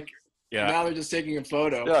 It's like now they're just taking a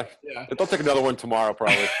photo. Yeah. Yeah. They'll take another one tomorrow,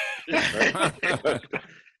 probably.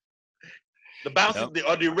 the bouncing,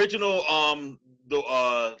 the original,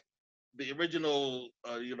 the original,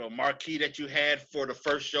 marquee that you had for the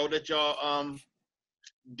first show that y'all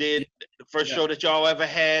did, the first show that y'all ever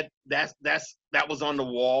had. That was on the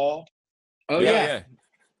wall. Oh yeah.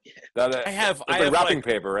 I have wrapping like,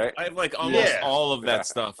 paper, right? I have like almost Yeah. all of that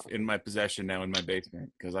stuff in my possession now in my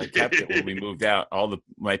basement because I kept it when we moved out. All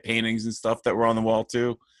my paintings and stuff that were on the wall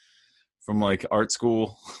too, from like art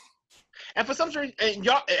school. And for some reason, and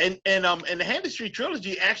y'all, and the Hand Street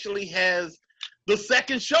trilogy actually has the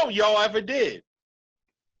second show y'all ever did,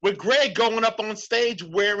 with Greg going up on stage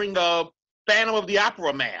wearing a Phantom of the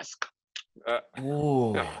Opera mask,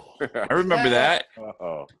 Oh, I remember that.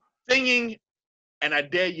 Oh, singing. And I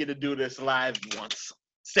dare you to do this live once.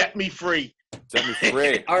 Set Me Free. Set Me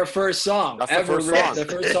Free. Our first song That's the ever first wrote. song. The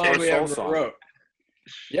first song we First ever song. wrote.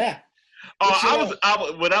 Yeah.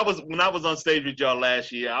 When I was on stage with y'all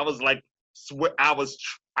last year, I was like,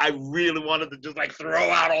 I really wanted to just like throw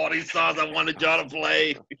out all these songs I wanted y'all to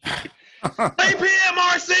play. Play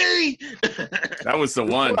PMRC. That was the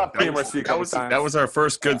one. That was our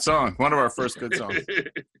first good song. One of our first good songs.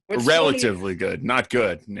 What's Relatively good, not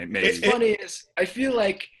good. Maybe. What's funny is I feel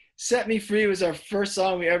like "Set Me Free" was our first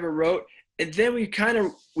song we ever wrote, and then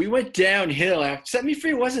we went downhill. After "Set Me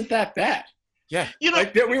Free" wasn't that bad. Yeah,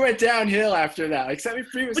 we went downhill after that. Like "Set Me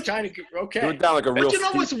Free" was kind of okay. You went down like a real. But you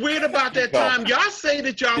know what's weird about that time? Y'all say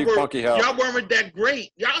that y'all weren't that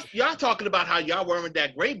great. Y'all talking about how y'all weren't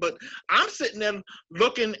that great, but I'm sitting there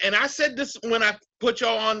looking, and I said this when I put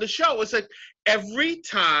y'all on the show. It's like every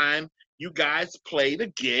time you guys played a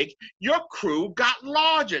gig, your crew got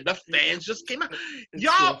larger. The fans just came out.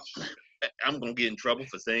 Y'all, I'm gonna get in trouble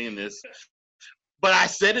for saying this, but I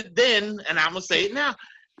said it then, and I'm gonna say it now.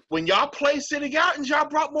 When y'all play City Gardens, y'all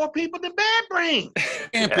brought more people than Bad Brains.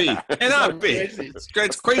 Can't be. Cannot be.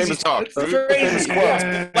 It's crazy talk. It's crazy.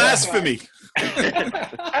 Blasphemy. And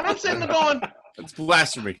I'm sitting there going, it's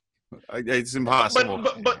blasphemy. It's impossible.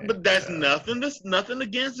 But that's nothing. That's nothing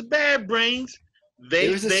against Bad Brains.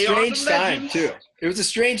 It was a strange time too. It was a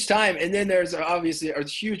strange time, and then there's obviously a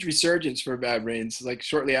huge resurgence for Bad Brains, like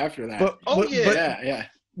shortly after that. Yeah.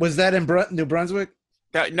 Was that in New Brunswick?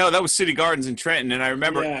 No, that was City Gardens in Trenton, and I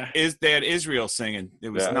remember they had Israel singing. It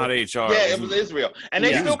was not HR. Yeah, it was Israel, and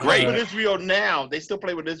they still play with Israel now. They still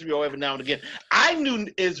play with Israel every now and again. I knew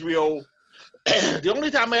Israel. The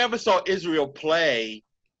only time I ever saw Israel play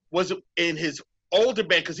was in his older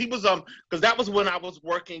band, because he was because that was when I was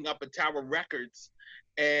working up at Tower Records,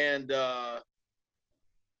 and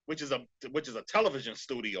which is a television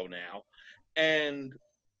studio now, and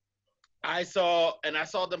I saw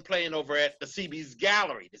them playing over at the CBGB's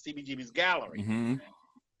gallery. Mm-hmm.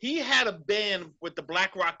 He had a band with the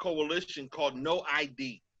Black Rock Coalition called No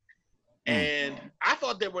ID, and I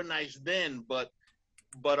thought they were nice then, but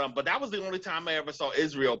that was the only time I ever saw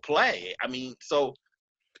Israel play. I mean, so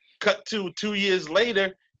cut to 2 years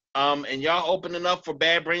later, and y'all opening up for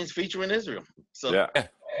Bad Brains featuring Israel. So Yeah.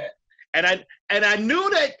 And I knew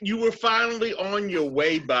that you were finally on your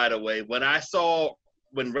way, by the way, when I saw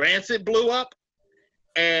when Rancid blew up,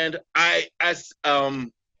 and I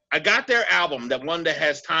got their album, that one that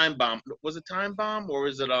has Time Bomb. Was it Time Bomb or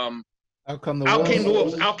is it Out Came the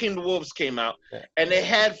Wolves? Out Came the Wolves came out, and they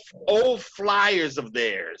had old flyers of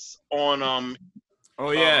theirs on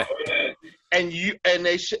Oh yeah. And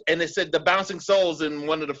they said the Bouncing Souls in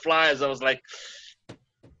one of the flyers. I was like,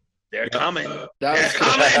 they're coming. That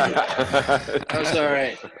was all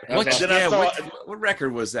right. What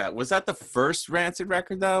record was that? Was that the first Rancid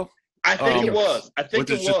record though? I think it was. I think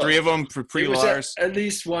it was. The three of them for pre-Lars? At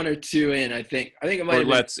least one or two in, I think. I think it might have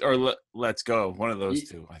been. Let's Go. One of those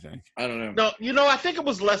two, I think. I don't know. No, I think it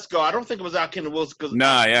was Let's Go. I don't think it was Out Came the Wolves.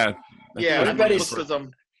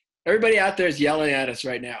 Everybody out there is yelling at us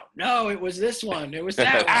right now. No, it was this one. It was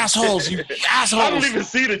that one. Assholes, you assholes. I don't even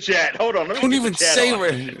see the chat. Hold on. Don't even say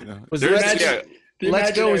where. Was Let's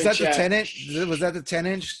Go, was that the 10-inch? Was that the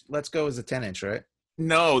 10-inch? Let's Go was the 10-inch, right?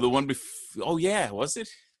 No, the one before. Oh, yeah. Was it?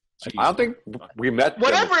 Jeez. I don't think we met.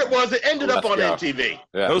 Whatever it was, it ended up on MTV.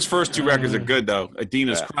 Yeah. Those first two records are good, though.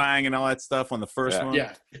 Adina's Crying and all that stuff on the first one.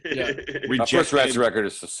 Yeah. Our first Rancid record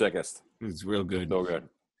is the sickest. It's real good. So good.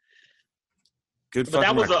 Good. But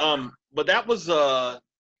that was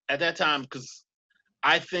at that time, because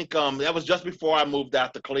I think that was just before I moved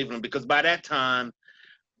out to Cleveland, because by that time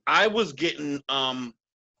I was getting burned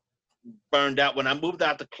out. When I moved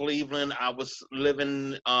out to Cleveland, I was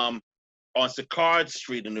living on Sicard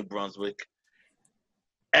Street in New Brunswick,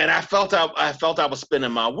 and I felt I was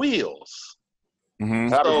spinning my wheels. Mm-hmm.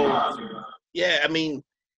 So yeah, I mean,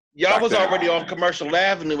 y'all was already on Commercial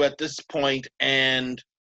Avenue at this point, and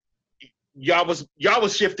y'all was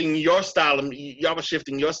shifting your style of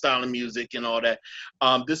music and all that.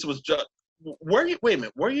 This was just wait a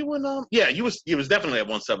minute, were you in you was definitely at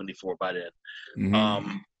 174 by then.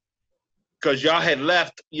 Mm-hmm. Because y'all had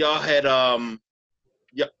left, wait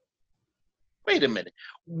a minute.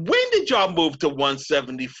 When did y'all move to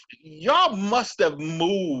 170? Y'all must have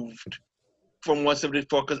moved from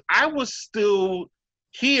 174, because I was still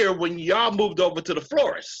here when y'all moved over to the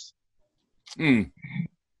Florist. I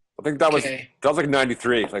think that was like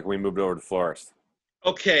 93, like we moved over to Florist.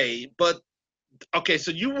 Okay,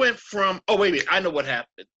 so you went from, wait, I know what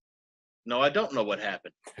happened. No, I don't know what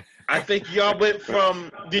happened. I think y'all went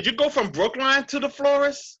from, did you go from Brookline to the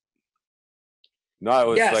Florist? No, it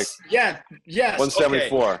was yes.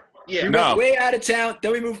 174. Okay. Yeah. We went way out of town,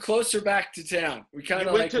 then we moved closer back to town. We kind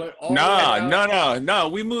of went all No.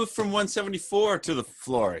 We moved from 174 to the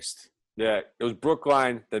Florist. Yeah, it was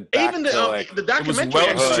Brookline, then back even to the documentary. It was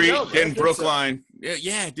Welton Street, then Brookline.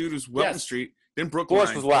 Yeah, dude, it was Welton Street, then Brookline.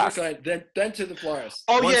 Florist was last. Then to the Florist.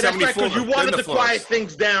 Oh yeah, that's right, because you wanted to quiet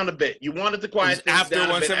things down a bit. After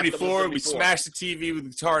 174, we smashed the TV with the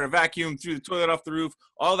guitar and a vacuum, threw the toilet off the roof,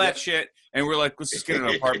 all that shit, and we're like, let's just get an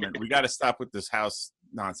apartment. We got to stop with this house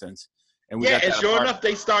nonsense. And and sure enough,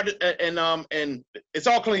 they started, and it's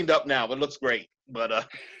all cleaned up now. It looks great, but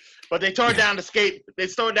they tore down the skate. They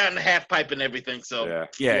tore down the half pipe and everything. So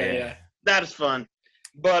yeah. That is fun.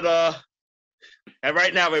 But and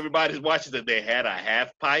right now everybody's watching that they had a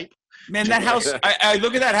half pipe. Man, that house. I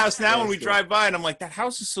look at that house now when we drive by, and I'm like, that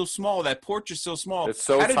house is so small. That porch is so small. It's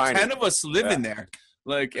so tiny. How did 10 of us live in there?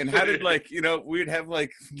 Like, and how did we'd have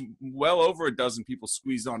like well over a dozen people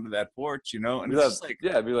squeezed onto that porch, and it's just like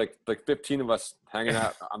it'd be like 15 of us hanging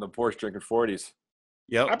out on the porch drinking 40s.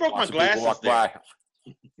 Yep. I broke my glasses there.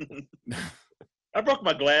 I broke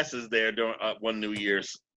my glasses there during one New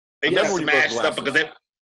Year's. They got smashed up because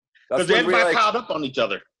everybody piled up on each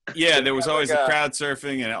other. Yeah, there was always the crowd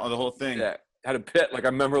surfing and the whole thing. Yeah, had a pit. Like I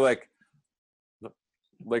remember,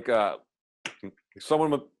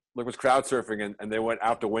 someone was crowd surfing and they went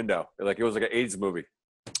out the window. Like it was like an AIDS movie.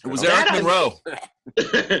 It was Eric Monroe.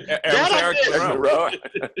 It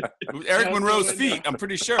was Eric Monroe's feet. I'm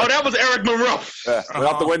pretty sure. Oh, that was Eric Monroe. Yeah, went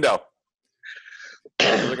out the window.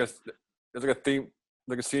 It was like a theme,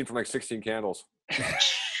 like a scene from like 16 Candles.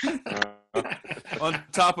 On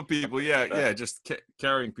top of people, just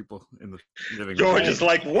carrying people in the living room. George is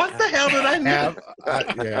like, what the hell did I know?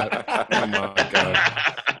 Oh my god.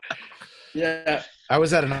 Yeah, I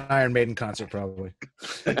was at an Iron Maiden concert, probably.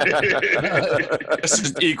 This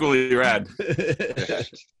is equally rad.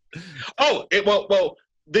 Well,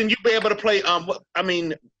 then you'll be able to play. I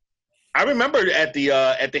mean, I remember at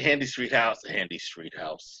the Handy Street House. Handy Street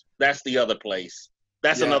House. That's the other place.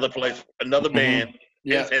 That's another place. Another band.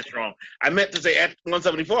 Yeah, that's wrong. I meant to say at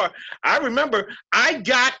 174. I remember I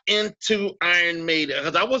got into Iron Maiden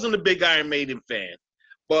because I wasn't a big Iron Maiden fan,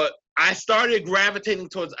 but I started gravitating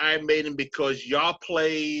towards Iron Maiden because y'all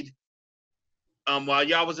played. While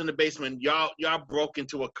y'all was in the basement, y'all broke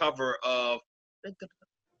into a cover of.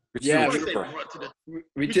 Yeah, we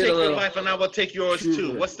did a little. Life and I will take yours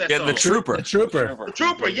too. What's that song? The Trooper. The Trooper. The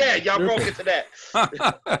Trooper. Yeah, y'all broke into that.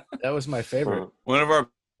 That was my favorite. One of our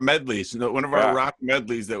medleys. One of our rock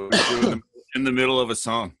medleys that we do in the middle of a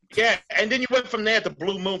song. Yeah, and then you went from there to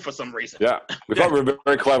Blue Moon for some reason. Yeah, we thought we were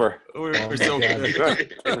very clever. We're so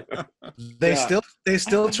good. They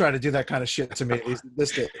still try to do that kind of shit to me.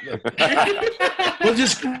 We'll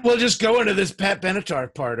just go into this Pat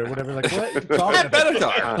Benatar part or whatever. Like what? Pat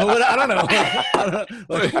Benatar. I don't know.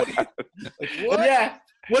 Like, what? Yeah.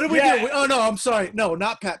 What did we do? Oh no, I'm sorry. No,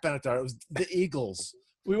 not Pat Benatar. It was the Eagles.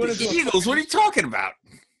 We went the Eagles. What are you talking about?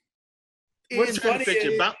 What's funny?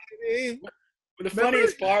 The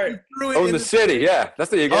funniest part. In the city, yeah. That's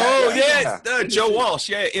the Eagles. Oh, yeah. Joe Walsh,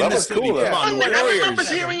 in the city. Cool, come on, the Warriors. I remember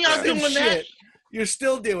hearing y'all doing that. You're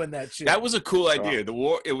still doing that shit. That was a cool idea.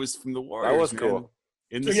 It was from the Warriors. That was cool.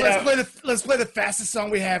 Let's play the fastest song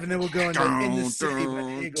we have, and then we'll go in the city with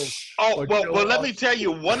the Eagles. Oh, well, let me tell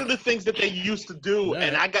you, one of the things that they used to do,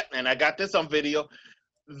 and I got this on video,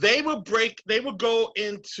 they would go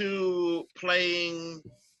into playing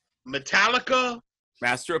Metallica,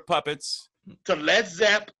 Master of Puppets, to Led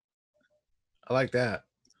Zepp. I like that.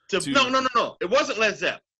 No. It wasn't Led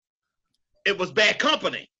Zepp. It was Bad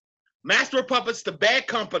Company. Master of Puppets to Bad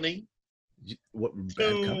Company. What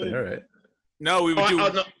Bad Company? All right. No, we would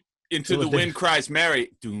do Into the Wind Cries Mary.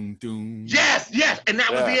 Doom, doom. Yes. And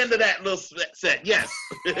that was the end of that little set. Yes.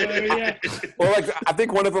 Or I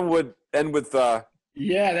think one of them would end with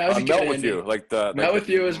that was a good Melt With You. Melt With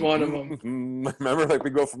You is one of them. Remember, we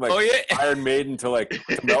go from Iron Maiden to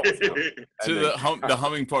Melt With You. To the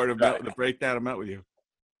humming part of the breakdown of Melt With You.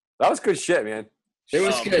 That was good shit, man. It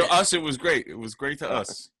was good. To us, it was great. It was great to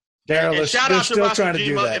us. Daryle, shout out to still Ross trying to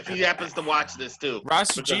do that. if he happens to watch this too.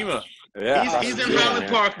 Ross Ujima. Yeah, he's in Highland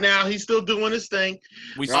Park now. He's still doing his thing.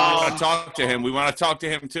 We still want to talk to him. We want to talk to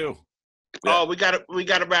him too. Yeah. Oh, we gotta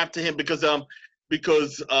rap to him because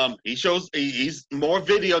he's more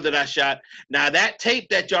video that I shot. Now that tape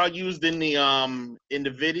that y'all used in the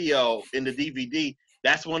video in the DVD,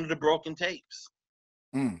 that's one of the broken tapes.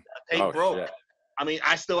 That tape broke. Shit. I mean,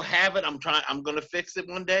 I still have it. I'm gonna fix it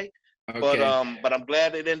one day. Okay. But I'm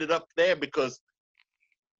glad it ended up there because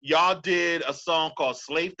y'all did a song called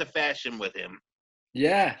 "Slave to Fashion" with him.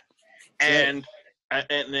 Yeah. And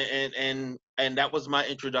that was my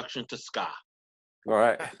introduction to ska. All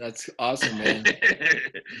right. It awesome, man.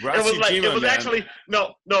 it was actually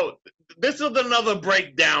no. This is another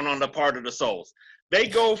breakdown on the part of the Souls. They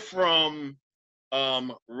go from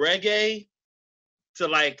reggae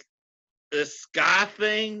to the ska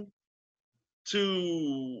thing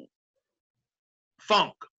to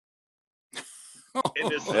funk.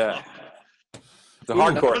 Yeah. The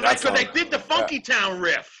hardcore. Because they did the Funky Town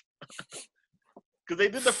riff. Because they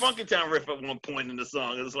did the Funky Town riff at one point in the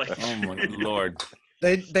song. It was like, oh my Lord.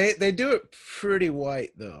 They do it pretty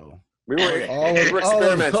white though. We were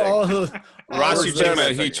experimenting. Ross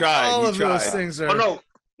Ujima, he tried. All of those things are. Oh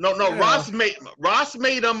no. Yeah. Ross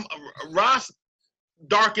made them. Ross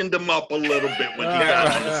darkened them up a little bit when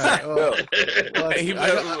he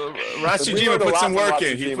got Ross Ujima put some work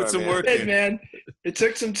in. He put some work in. Man, it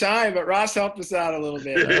took some time, but Ross helped us out a little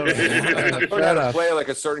bit. I had to play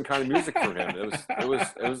a certain kind of music for him.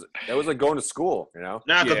 It was like going to school, you know.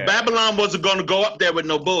 Now, because Babylon wasn't going to go up there with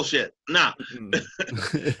no bullshit. Nah,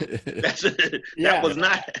 that was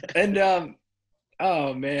not. And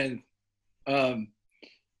oh man, do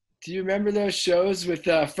you remember those shows with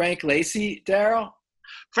Frank Lacey, Daryle?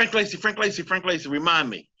 Frank Lacey, remind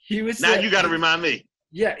me. He was you got to remind me.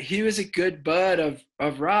 Yeah, he was a good bud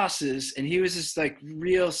of Ross's, and he was this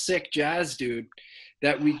real sick jazz dude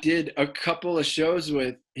that we did a couple of shows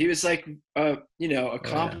with. He was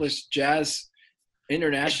accomplished jazz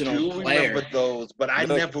international player. I remember those, but I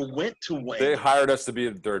never went to one. They hired us to be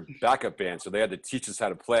their backup band, so they had to teach us how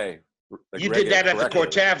to play. You did that at the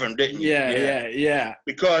Court Tavern, didn't you? Yeah.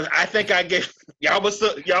 Because I think I gave y'all was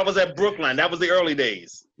at Brookline. That was the early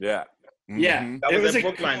days. Yeah. Yeah. That was at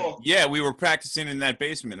Brookline. Yeah, we were practicing in that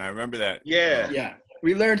basement. I remember that. Yeah.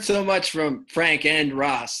 we learned so much from Frank and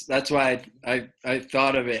Ross. That's why I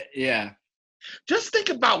thought of it. Yeah. Just think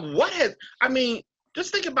about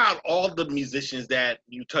just think about all the musicians that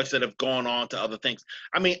you touched that have gone on to other things.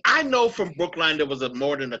 I mean, I know from Brookline there was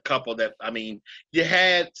more than a couple that, I mean, you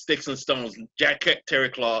had Sticks and Stones, Jack Terry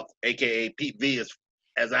Cloth, a.k.a. Pete V,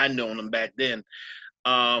 as I known him back then.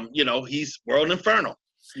 He's World Inferno.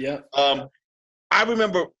 Yeah. I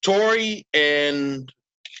remember Tori and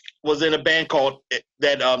was in a band called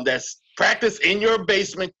that's practice in your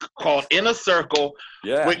basement called Inner Circle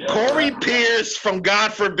with Corey Pierce from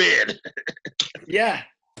God Forbid. Yeah.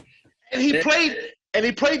 And he played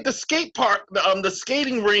the skate park, the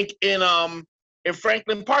skating rink in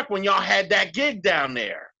Franklin Park when y'all had that gig down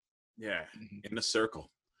there. Yeah, in the circle.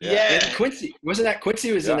 Yeah. And Quincy, wasn't that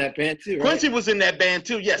Quincy was in that band too, right? Quincy was in that band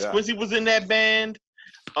too. Yes, Quincy was in that band.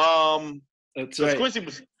 That's right.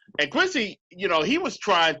 Quincy, he was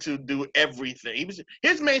trying to do everything.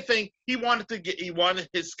 His main thing, he wanted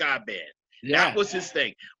his ska band. Yeah. That was his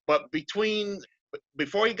thing. But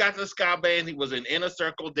before he got to the ska band, he was in Inner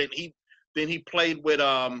Circle. Then he played with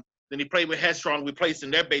Headstrong, replacing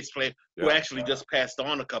their bass player, who actually just passed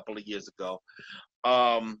on a couple of years ago.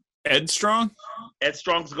 Ed Strong? Ed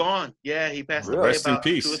Strong's gone. Yeah, he passed away Rest in about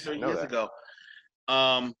peace. 2 or 3 years ago.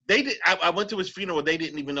 I went to his funeral. They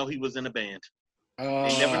didn't even know he was in a band.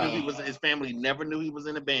 They never knew his family never knew he was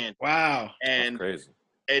in a band. Wow. And that's crazy.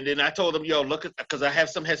 And then I told him, yo, look at, because I have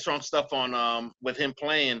some Headstrong stuff on with him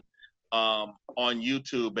playing on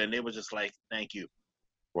YouTube, and they were just like, thank you.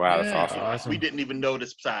 Wow, that's awesome. We didn't even know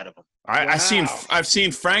this side of him. I've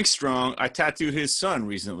seen Frank Strong. I tattooed his son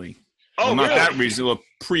recently. Oh, well, not really? that recently.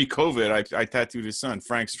 Pre-COVID, I tattooed his son,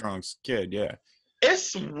 Frank Strong's kid. Yeah.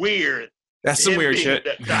 It's weird. That's some weird shit.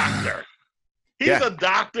 A doctor. He's a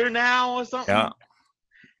doctor now or something. Yeah.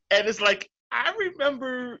 And it's like, I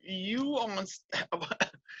remember you on.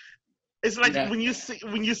 It's like when you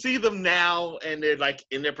see them now, and they're like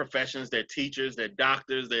in their professions, they're teachers, they're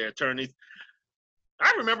doctors, they're attorneys.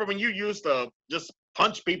 I remember when you used to just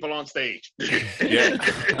punch people on stage. Yeah.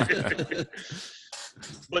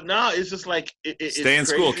 But now it's just like stay in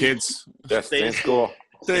school, kids. Yeah, stay in school.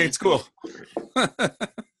 Stay in school.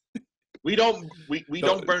 We don't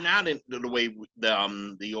burn out in the way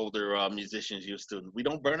the older musicians used to. We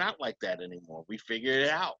don't burn out like that anymore. We figure it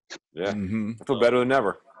out. Yeah, I feel better than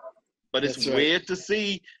ever. But it's weird to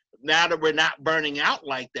see now that we're not burning out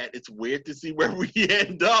like that. It's weird to see where we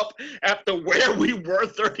end up after where we were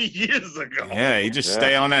 30 years ago. Yeah, you just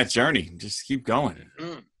stay on that journey. Just keep going.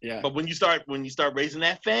 Yeah. But when you start raising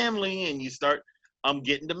that family and you start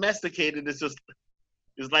getting domesticated, it's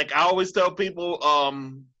like I always tell people,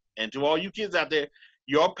 and to all you kids out there,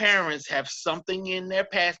 your parents have something in their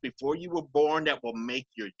past before you were born that will make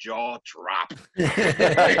your jaw drop.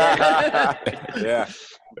 Yeah.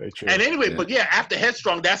 Very true. And anyway, but after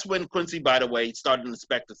Headstrong, that's when Quincy, by the way, started in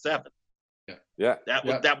Spectre 7. Yeah.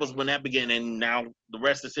 That was when that began, and now the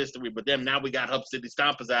rest is history. But then now we got Hub City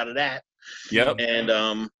Stompers out of that. Yep.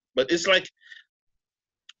 And but it's like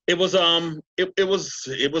it was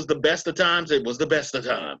the best of times. It was the best of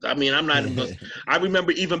times. I mean, I'm not even. I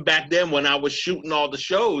remember even back then when I was shooting all the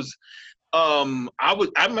shows.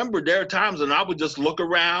 I remember there are times when I would just look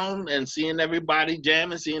around and seeing everybody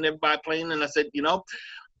jamming, seeing everybody playing, and I said,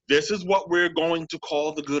 this is what we're going to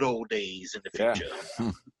call the good old days in the future.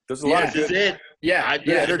 There's a lot of good,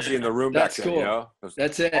 energy in the room back then. Cool.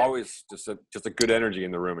 That's it. Always just a good energy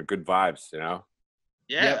in the room and good vibes.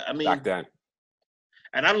 Yeah, I mean, back then.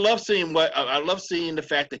 And I love seeing the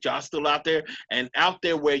fact that y'all still out there and out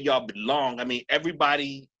there where y'all belong. I mean,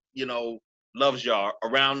 everybody, loves y'all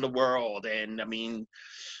around the world. And I mean,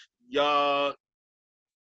 y'all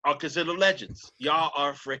are considered legends. Y'all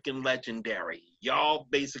are freaking legendary. Y'all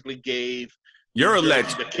basically gave. You're a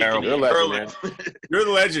legend, Carol. You're a legend, man. You're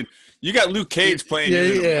the legend. You got Luke Cage playing.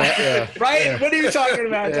 Yeah. Right? Yeah. What are you talking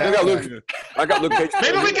about? I got Luke Cage.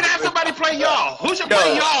 Maybe we can have somebody play y'all. Who should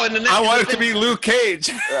play y'all in the next? I want it to be Luke Cage.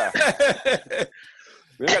 Yeah.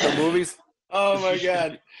 We got the movies. Oh my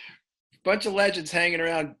God. Bunch of legends hanging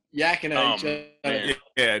around yakking at each other.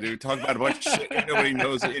 Yeah, dude. Talk about a bunch of shit that nobody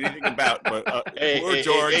knows anything about. But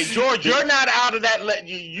George. Hey, George, you're not out of that.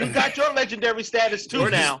 You got your legendary status too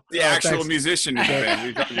George now. The actual musician in the band. What are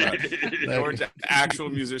you talking about? George, the actual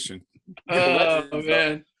musician. Oh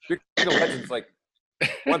man. Speaking of legends, like,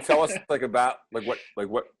 want to tell us about what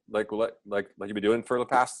you've been doing for the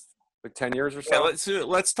past 10 years or so? Yeah,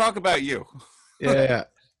 let's talk about you. Yeah.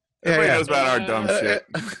 Everybody knows about our dumb shit.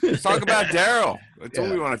 Let's talk about Daryle. That's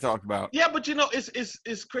what we want to talk about. Yeah, but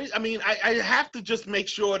it's crazy. I mean, I have to just make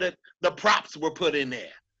sure that the props were put in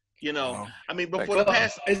there. You know, Wow. I mean, before the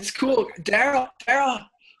past, it's cool. Daryle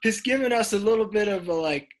has given us a little bit of a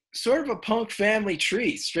like sort of a punk family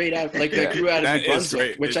tree straight out, like that grew out of New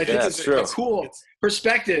Brunswick, which I think is a cool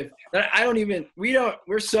perspective. That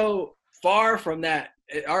we're so far from that.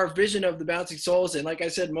 Our vision of the Bouncing Souls, and like I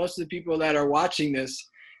said, most of the people that are watching this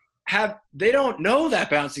they don't know that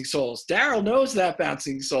Bouncing Souls. Daryle knows that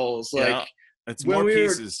Bouncing Souls. Like it's when more we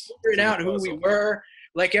pieces were figuring out who we were,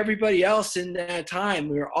 like everybody else in that time,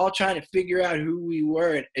 we were all trying to figure out who we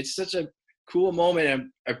were. And it's such a cool moment.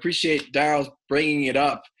 And I appreciate Daryle bringing it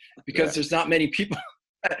up because there's not many people.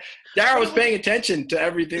 Daryle was paying attention to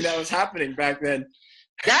everything that was happening back then.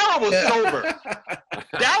 Daryle was sober.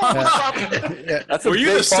 Daryle was sober. Were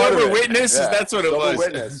you the sober witness? Yeah. That's what it was.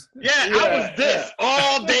 Witness. I was this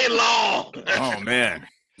all day long. Oh man,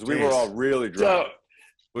 we were all really drunk.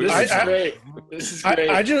 This is great. This is great.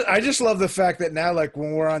 I just love the fact that now, like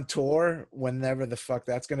when we're on tour, whenever the fuck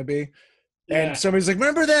that's gonna be, and somebody's like,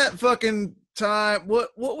 "Remember that fucking time?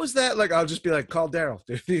 What was that?" Like, I'll just be like, "Call Daryle,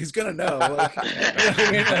 dude. He's gonna know." Like, you know what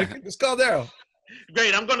I mean? Like, just call Daryle.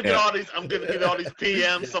 Great. I'm gonna get all these. I'm gonna get all these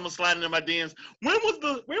PMs. Someone sliding in my DMs. When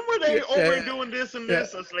were they over doing this and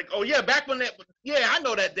this? It's like, oh yeah, back when that. Yeah, I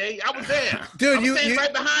know that day. I was there, dude. You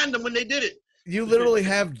right behind them when they did it. You literally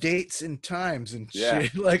have dates and times and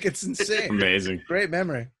shit. Like, it's insane. Amazing. Great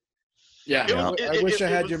memory. Yeah. I wish I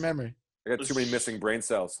had your memory. I got too many missing brain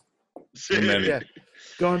cells.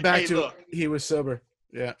 Going back to he was sober.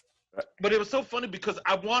 Yeah. But it was so funny because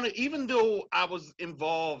I wanted, even though I was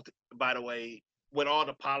involved, by the way, with all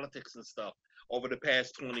the politics and stuff over the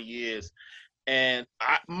past 20 years, and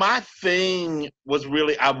my thing was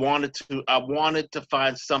really I wanted to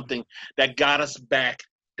find something that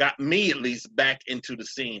got me at least back into the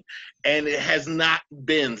scene, and it has not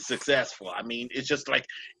been successful. I mean, it's just like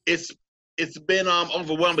it's been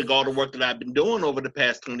overwhelming, all the work that I've been doing over the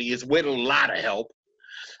past 20 years with a lot of help.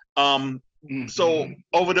 So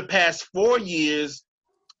over the past 4 years,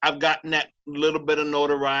 I've gotten that little bit of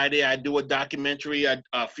notoriety. I do a documentary, a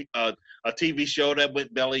TV show that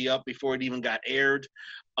went belly up before it even got aired,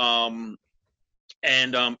 and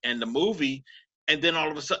the movie. And then all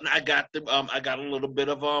of a sudden, I got a little bit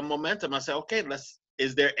of momentum. I said, okay,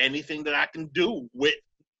 is there anything that I can do with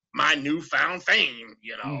my newfound fame?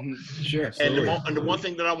 You know, sure. And the one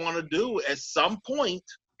thing that I want to do at some point,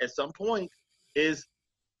 is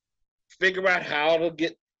figure out how to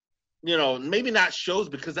get, you know, maybe not shows,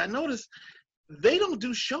 because I noticed they don't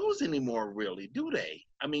do shows anymore, really, do they?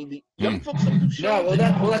 I mean, the young folks don't do shows.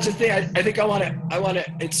 No, that's the thing. I think I want to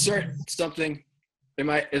insert something.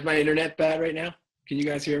 Is my internet bad right now? Can you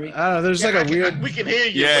guys hear me? There's like a weird. We can hear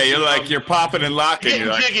you. Yeah, you're like you're popping and locking.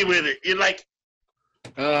 You're jiggy with it. You're like.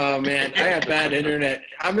 Oh man, I have bad internet.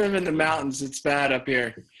 I'm living in the mountains. It's bad up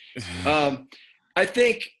here. I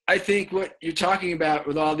think what you're talking about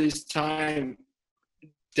with all this time,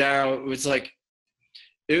 Daryle, was like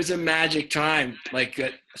it was a magic time. Like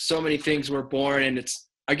so many things were born, and it's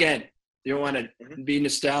again, you don't want to be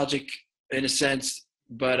nostalgic in a sense,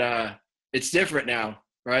 but it's different now,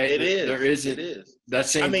 right? It is. There isn't that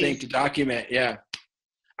same thing to document. Yeah.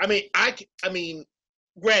 I mean,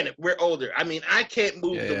 granted, we're older. I mean, I can't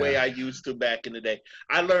move the way I used to back in the day.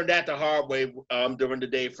 I learned that the hard way during the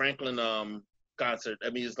Dave Franklin concert.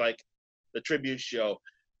 I mean, it's like the tribute show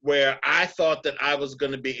where I thought that I was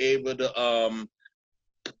going to be able to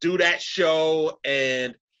do that show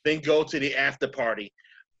and then go to the after party.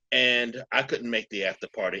 And I couldn't make the after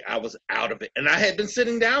party. I was out of it. And I had been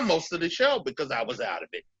sitting down most of the show because I was out of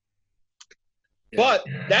it. Yeah. But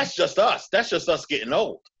that's just us. That's just us getting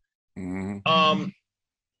old. Mm-hmm.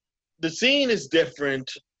 The scene is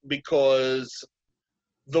different because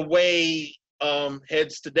the way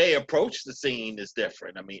heads today approach the scene is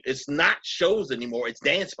different. I mean, it's not shows anymore. It's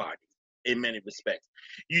dance parties in many respects.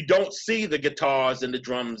 You don't see the guitars and the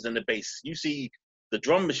drums and the bass. You see the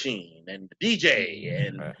drum machine and the DJ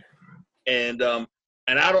and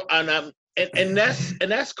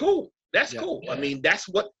that's cool. That's cool. Yeah. I mean, that's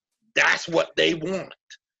what they want.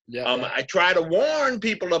 I try to warn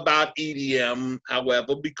people about EDM,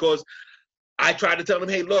 however, because I try to tell them,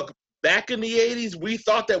 hey, look, back in the 80s, we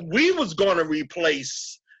thought that we was going to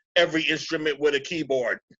replace every instrument with a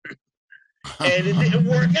keyboard. And it didn't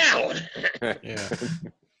work out.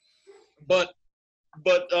 But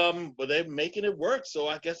they're making it work. So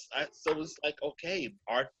I guess so it's like, okay,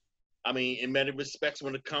 art. I mean, in many respects,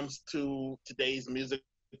 when it comes to today's music,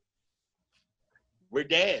 we're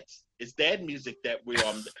dads. It's dad music that we're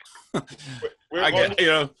on. I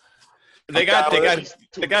get, they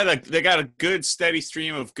got a good steady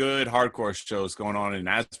stream of good hardcore shows going on in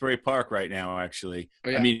Asbury Park right now. Actually,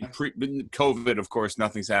 I mean, COVID, of course,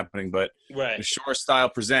 nothing's happening, but the Shore Style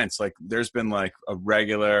Presents, like, there's been like a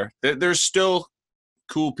regular. There's still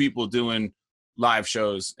cool people doing live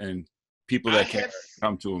shows and people that can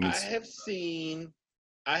come to them.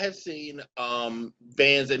 I have seen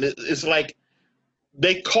bands, and it's like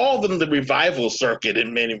they call them the revival circuit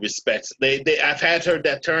in many respects. I've heard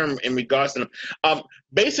that term in regards to them.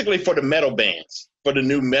 Basically for the metal bands, for the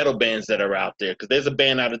new metal bands that are out there, because there's a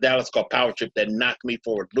band out of Dallas called Power Trip that knocked me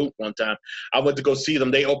for a loop one time. I went to go see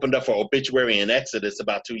them. They opened up for Obituary and Exodus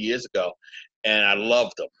about 2 years ago, and I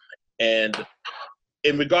loved them. And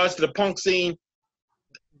in regards to the punk scene,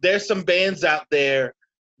 there's some bands out there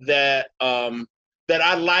that that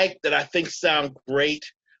I like, that I think sound great,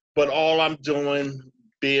 but all I'm doing,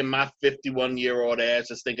 being my 51-year-old ass,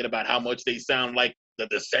 is thinking about how much they sound like the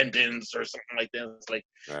Descendants or something like that. It's like,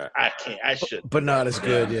 I can't, I should. But not as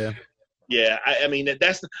good, Yeah, I mean,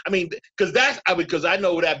 because I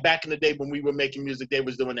know that back in the day when we were making music, they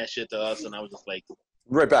was doing that shit to us, and I was just like,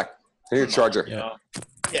 right back. Here's your charger.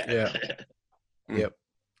 Yep.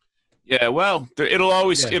 Yeah, well, it'll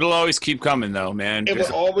always keep coming, though, man. It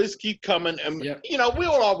will always keep coming, and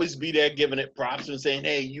we'll always be there giving it props and saying,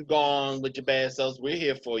 "Hey, you gone with your bad selves? We're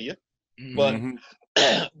here for you." Mm-hmm.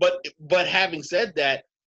 But having said that,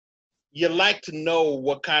 you like to know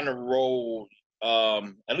what kind of role,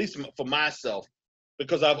 at least for myself,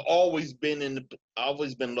 because I've always been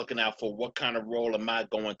looking out for what kind of role am I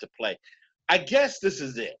going to play. I guess this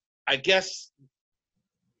is it. I guess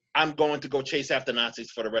I'm going to go chase after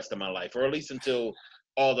Nazis for the rest of my life, or at least until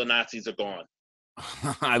all the Nazis are gone.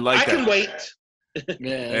 I can wait.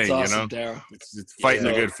 Man, that's awesome, Daryle. It's fighting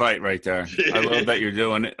a good fight right there. I love that you're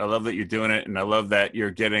doing it. And I love that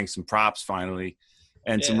you're getting some props finally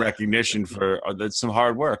and some recognition for some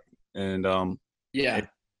hard work. And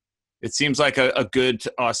it seems like a good,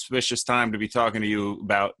 auspicious time to be talking to you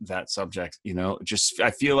about that subject.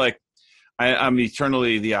 I feel like I'm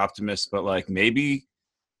eternally the optimist, but like maybe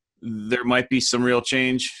there might be some real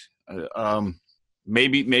change.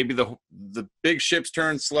 Maybe the big ships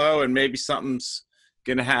turn slow, and maybe something's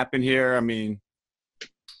gonna happen here. I mean,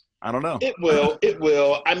 I don't know. It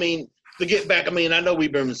will. I mean, to get back, I mean, I know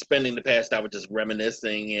we've been spending the past hour just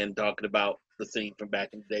reminiscing and talking about the scene from back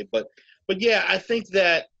in the day, but yeah, I think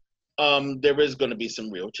that there is going to be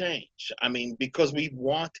some real change. I mean, because we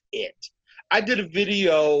want it. I did a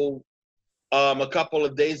video a couple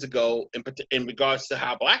of days ago in regards to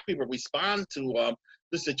how Black people respond to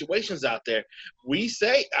the situations out there. We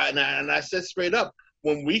say, and I said straight up,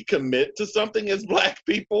 when we commit to something as Black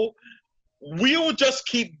people, we'll just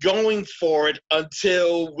keep going for it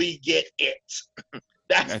until we get it.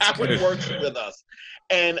 That's how it works with us.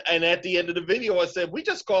 And at the end of the video, I said, we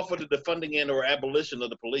just call for the defunding and or abolition of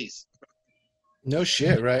the police. No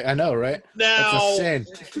shit, right? I know, right? Now,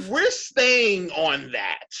 we're staying on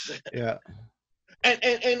that. Yeah. And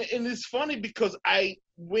it's funny because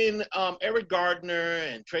when Eric Gardner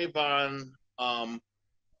and Trayvon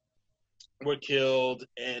were killed,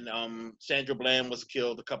 and Sandra Bland was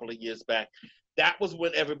killed a couple of years back, that was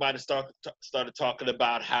when everybody started talking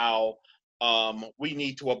about how we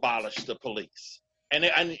need to abolish the police.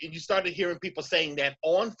 And you started hearing people saying that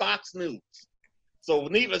on Fox News. So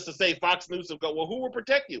needless to say, Fox News will go, well, who will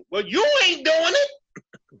protect you? Well, you ain't doing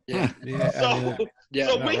it.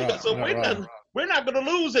 We're not going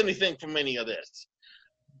to lose anything from any of this.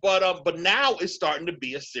 But now it's starting to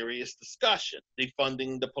be a serious discussion,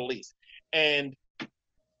 defunding the police. And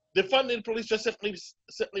defunding the police just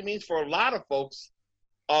simply means, for a lot of folks,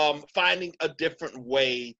 finding a different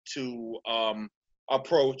way to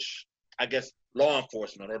approach, I guess, law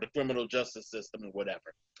enforcement or the criminal justice system or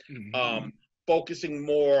whatever. Mm-hmm. Focusing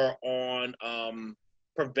more on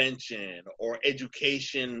prevention or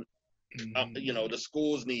education. Mm-hmm. The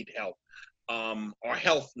schools need help. Our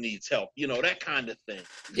health needs help, that kind of thing.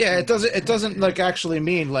 Yeah, it doesn't like actually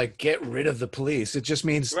mean like get rid of the police. It just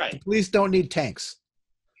means the police don't need tanks.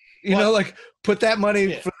 Like put that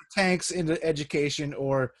money for the tanks into education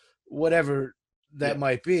or whatever that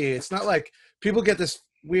might be. It's not like people get this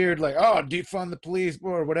weird like, oh, defund the police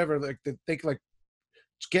or whatever. Like they think like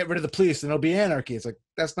get rid of the police and there'll be anarchy. It's like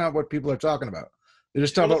that's not what people are talking about. They're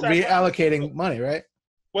just talking about reallocating money, right?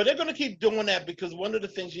 Well, they're going to keep doing that because one of the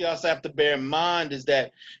things you also have to bear in mind is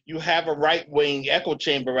that you have a right-wing echo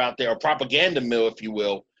chamber out there, a propaganda mill, if you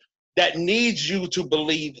will, that needs you to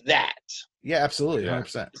believe that. Yeah, absolutely,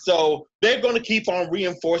 100%. So they're going to keep on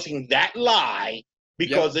reinforcing that lie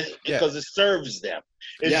because it serves them.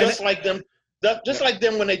 It's just like them Just like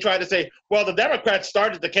them when they try to say, well, the Democrats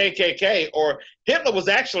started the KKK, or Hitler was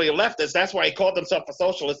actually a leftist. That's why he called himself a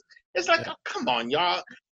socialist. It's like, oh, come on, y'all.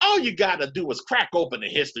 All you got to do is crack open the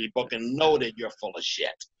history book and know that you're full of shit.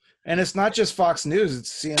 And it's not just Fox News;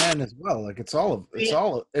 it's CNN as well. Like it's all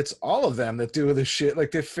of them that do this shit.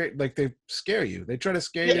 Like they scare you. They try to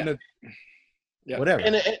scare you into whatever.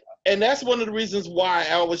 And that's one of the reasons why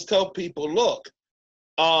I always tell people, look,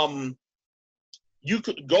 you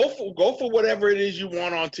could go for whatever it is you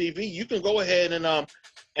want on TV. You can go ahead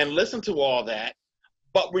and listen to all that,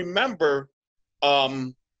 but remember,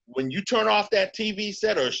 when you turn off that TV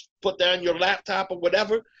set or put down your laptop or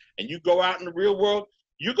whatever, and you go out in the real world,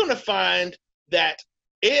 you're gonna find that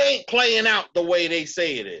it ain't playing out the way they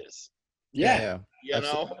say it is. Yeah. You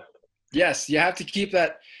know. Yes, you have to keep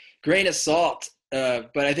that grain of salt.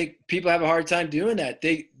 But I think people have a hard time doing that.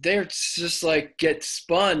 They're just like get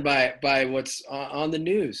spun by what's on the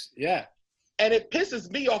news. Yeah. And it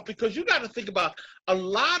pisses me off because you got to think about a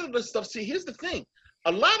lot of the stuff. See, here's the thing.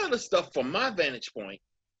 A lot of the stuff from my vantage point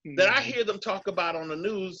that I hear them talk about on the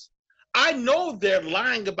news, I know they're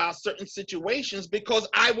lying about certain situations because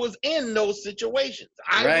I was in those situations.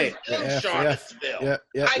 I was in Charlottesville.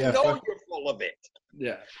 I know you're full of it.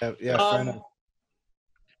 Yeah.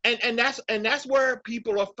 And that's where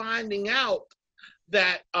people are finding out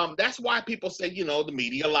that that's why people say, you know, the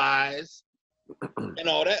media lies and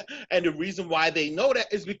all that. And the reason why they know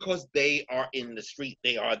that is because they are in the street.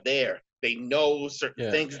 They are there. They know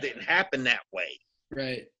certain things didn't happen that way.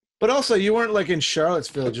 Right. But also, you weren't like in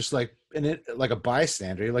Charlottesville, just like in it, like a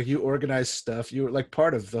bystander. Like you organized stuff. You were like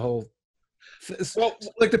part of the whole. Well,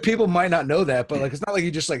 like the people might not know that, but like it's not like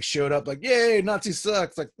you just like showed up like, yay, Nazi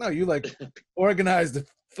sucks. Like no, you like organized the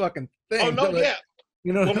fucking thing. Oh no, like, yeah.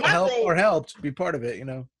 You know, helped be part of it. You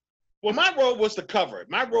know. Well, my role was to cover it.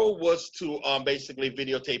 My role was to basically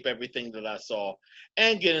videotape everything that I saw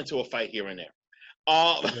and get into a fight here and there.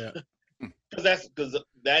 Because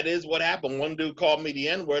that is what happened. One dude called me the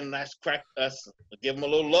N-word, and I give him a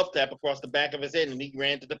little love tap across the back of his head, and he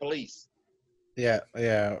ran to the police. Yeah.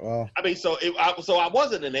 Well, I mean, so I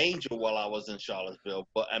wasn't an angel while I was in Charlottesville,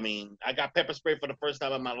 but I mean, I got pepper spray for the first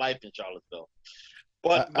time in my life in Charlottesville.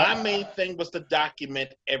 But my main thing was to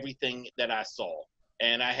document everything that I saw,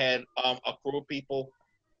 and I had a crew of people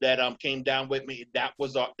that came down with me. That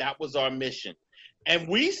was our mission, and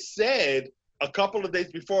we said a couple of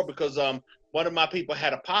days before, because one of my people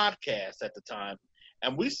had a podcast at the time,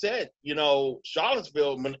 and we said, you know,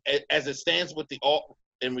 Charlottesville, as it stands with the alt,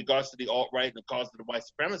 in regards to the alt-right and the cause of the white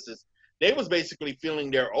supremacists, they was basically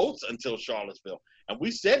feeling their oats until Charlottesville. And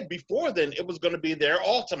we said before then it was going to be their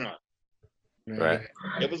Altamont. Right.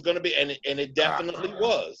 It was going to be, and it definitely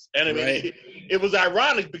was. And I mean, it was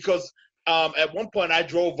ironic because at one point I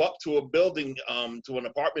drove up to a building, to an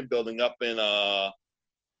apartment building up in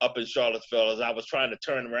Charlottesville as I was trying to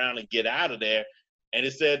turn around and get out of there, and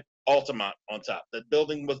it said Altamont on top. The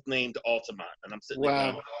building was named Altamont, and I'm sitting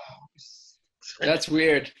there going, that's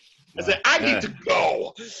weird. I said, I need to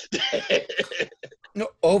go. No,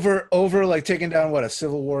 over like taking down a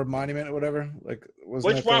Civil War monument or whatever, like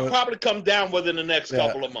which will probably come down within the next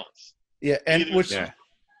couple of months. Yeah, and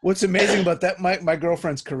what's amazing about that, my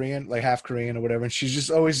girlfriend's Korean, like half Korean or whatever, and she's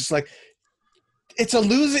just always just like, it's a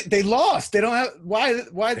losing. They lost. They don't have why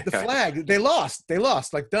the flag. They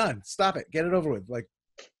lost. Like done. Stop it. Get it over with. Like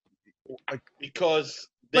because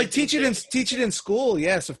teach it in school.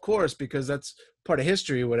 Yes, of course, because that's part of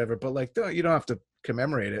history or whatever. But like you don't have to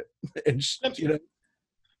commemorate it. And you know,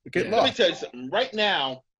 get lost. Let me tell you something. Right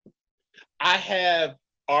now, I have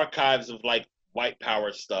archives of like white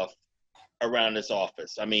power stuff around this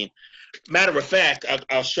office. I mean, matter of fact,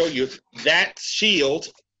 I'll show you that shield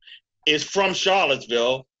is from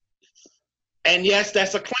Charlottesville, and yes,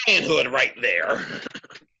 that's a Klan hood right there.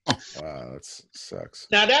 Wow, that sucks.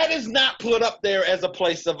 Now that is not put up there as a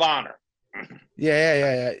place of honor.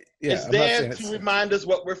 Yeah. It's there to remind us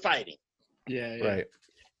what we're fighting. Yeah. Right.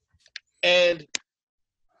 And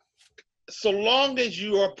so long as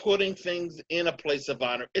you are putting things in a place of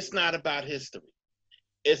honor, it's not about history.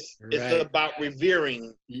 It's about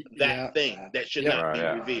revering that thing that should not be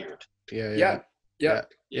revered.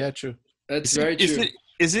 Yeah, true. That's very true.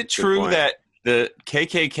 Is it true that the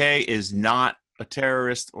KKK is not a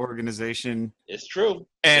terrorist organization? It's true.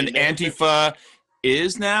 And Antifa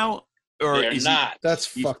is now? Or they're not. That's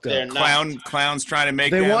fucked up. Clowns trying to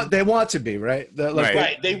make they want to be, right?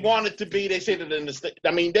 Right. They want it to be. They say that in the state.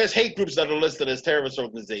 I mean, there's hate groups that are listed as terrorist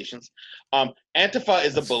organizations. Antifa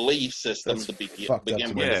is a belief system to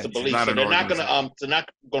begin with. It's a belief. So they're not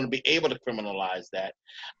going to be able to criminalize that.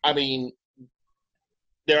 I mean,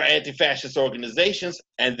 they're anti-fascist organizations,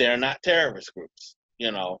 and they're not terrorist groups.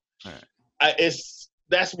 You know, right.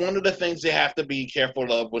 That's one of the things they have to be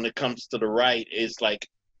careful of when it comes to the right. Is like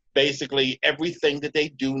basically everything that they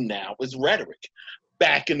do now is rhetoric.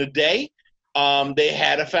 Back in the day, they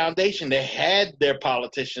had a foundation. They had their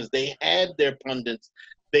politicians. They had their pundits.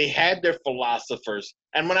 They had their philosophers.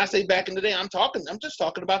 And when I say back in the day, I'm just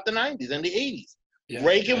talking about the 90s and the 80s. Yeah,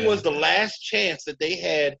 Reagan was the last chance that they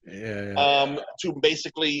had to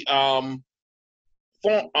basically form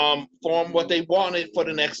what they wanted for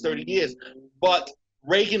the next 30 years. But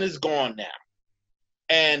Reagan is gone now.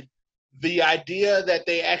 And the idea that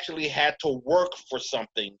they actually had to work for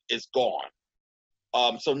something is gone.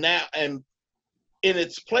 So now, and in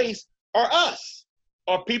its place are us,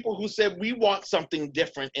 are people who said we want something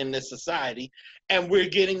different in this society, and we're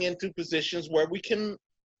getting into positions where we can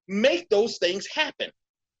make those things happen.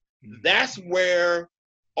 That's where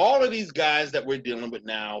all of these guys that we're dealing with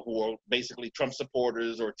now, who are basically Trump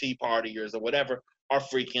supporters or Tea Partiers or whatever, are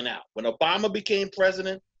freaking out. When Obama became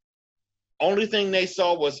president, only thing they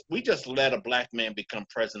saw was we just let a black man become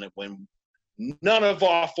president when none of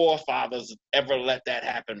our forefathers ever let that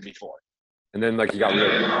happen before. And then like he got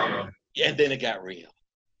real. Yeah, and then it got real.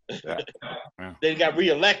 Yeah. Then it got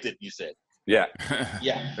reelected, you said. Yeah.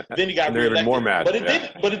 Yeah. Then he got reelected. Even more mad. But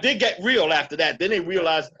it did get real after that. Then they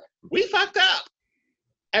realized we fucked up.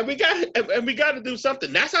 And we got to do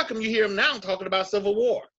something. That's how come you hear them now talking about civil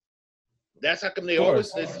war. That's how come they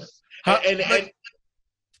always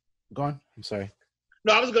Go on. I'm sorry.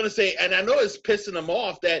 No, I was going to say, and I know it's pissing them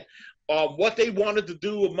off that what they wanted to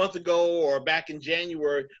do a month ago or back in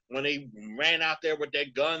January when they ran out there with their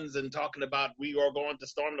guns and talking about we are going to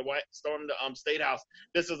storm the State House.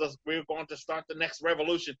 We're going to start the next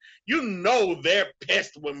revolution. You know they're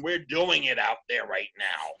pissed when we're doing it out there right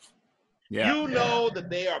now. Yeah. You know that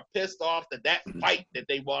they are pissed off that fight that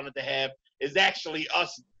they wanted to have is actually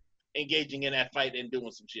us engaging in that fight and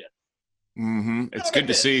doing some shit. Mm-hmm. It's good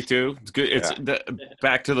to see too. It's good. It's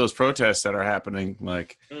back to those protests that are happening.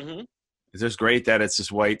 Like, it's just great that it's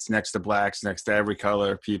just whites next to blacks, next to every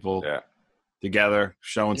color, people together,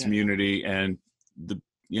 showing some unity. And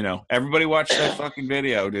everybody watched that fucking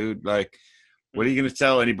video, dude. Like, what are you gonna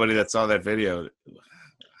tell anybody that saw that video?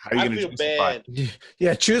 How are you going to justify?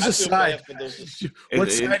 Yeah, choose a side.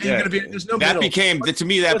 What side are you going to be? There's no middle. To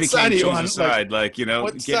me, that became choose a side. Like, get out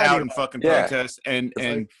and fucking protest and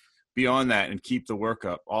beyond that and keep the work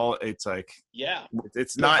up. It's like,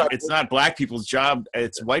 it's not black people's job.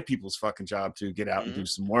 It's white people's fucking job to get out and do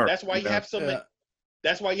some work. That's why you have so many.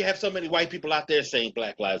 That's why you have so many white people out there saying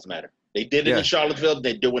Black Lives Matter. They did it in Charlottesville.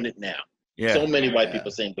 They're doing it now. Yeah. So many white people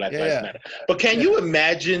saying Black Lives Matter. But can you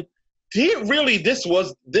imagine?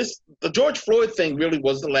 The George Floyd thing really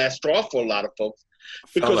was the last straw for a lot of folks,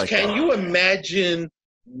 because can you imagine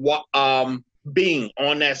what being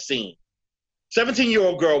on that scene?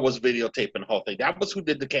 17-year-old girl was videotaping the whole thing. That was who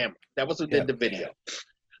did the camera. That was who did the video.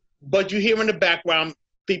 But you hear in the background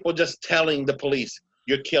people just telling the police,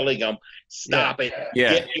 "You're killing him. Stop it.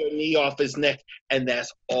 Get your knee off his neck," and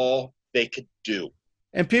that's all they could do.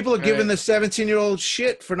 And people are giving the 17-year-old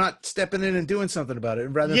shit for not stepping in and doing something about it.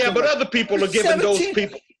 Rather but other people are giving those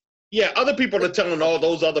people. Yeah, other people are telling all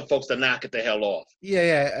those other folks to knock it the hell off.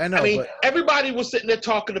 Yeah, I know. I mean, everybody was sitting there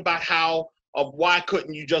talking about how why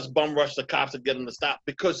couldn't you just bum rush the cops and get them to stop?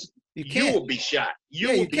 Because you will be shot. You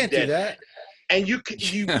will be can't dead. Do that. And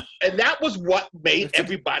and that was what made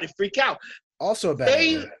everybody freak out. Also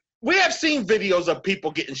we have seen videos of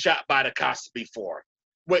people getting shot by the cops before,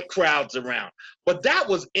 with crowds around. But that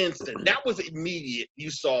was instant. That was immediate.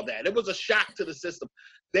 You saw that. It was a shock to the system.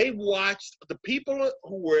 They watched, the people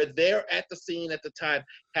who were there at the scene at the time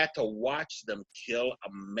had to watch them kill a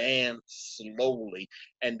man slowly,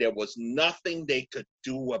 and there was nothing they could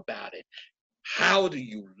do about it. How do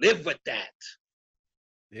you live with that?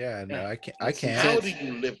 Yeah, no, I can't. How do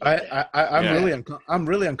you live with that? I'm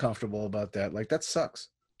really uncomfortable about that. Like, that sucks.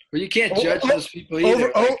 Well, you can't judge those people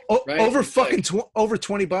either. Over fucking over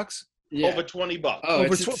 $20. Yeah. Over $20. Oh,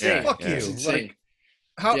 it's insane. Fuck you. It's insane.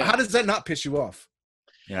 Like, how does that not piss you off?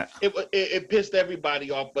 Yeah. It pissed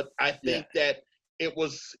everybody off, but I think that it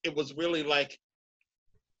was really like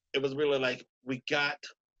we got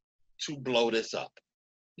to blow this up.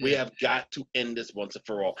 Yeah. We have got to end this once and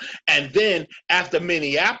for all. And then after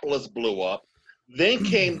Minneapolis blew up, then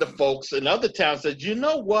came the folks in other towns and said, you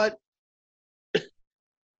know what?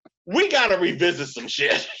 We got to revisit some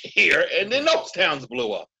shit here. And then those towns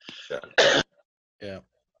blew up. Yeah.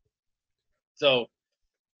 So,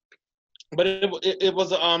 but it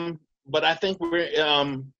was, but I think we're,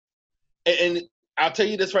 and I'll tell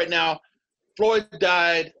you this right now, Floyd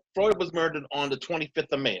died Floyd was murdered on the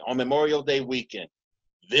 25th of May, on Memorial Day weekend.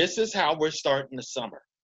 This is how we're starting the summer.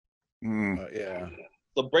 Yeah.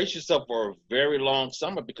 So brace yourself for a very long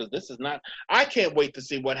summer, because this is not. I can't wait to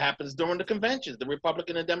see what happens during the conventions, the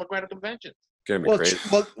Republican and Democratic conventions. It's gonna be crazy.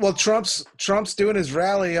 Well, Trump's doing his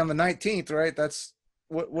rally on the 19th, right? That's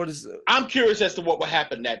what is. I'm curious as to what will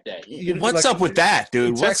happen that day. What's up with that,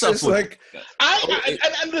 dude? What's up with?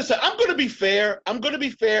 And listen, I'm going to be fair. I'm going to be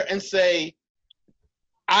fair and say,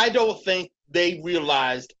 I don't think they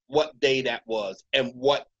realized what day that was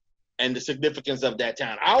and the significance of that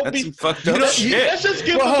town. Fucked up shit. Let's just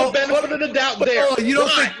give them the benefit of the doubt there. You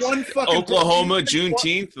don't think one fucking Oklahoma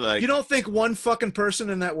Juneteenth? You don't think one fucking person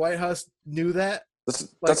in that White House knew that?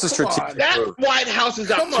 That's a strategic. That White House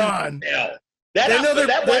is up to hell.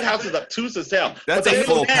 That White House is obtuse as hell. That's a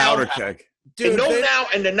full powder keg. They know now,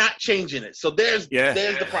 and they're not changing it. So there's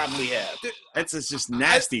the problem we have. That's just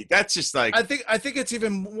nasty. That's just like I think it's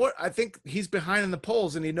even more. I think he's behind in the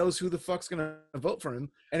polls, and he knows who the fuck's gonna vote for him.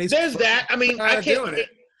 And there's that. I mean, I can't.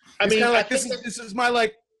 I mean, like, this is my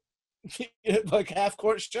like half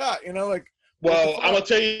court shot. You know, like. Well, I'm gonna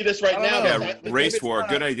tell you this right now. Yeah, race war,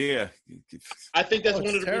 good idea. I think that's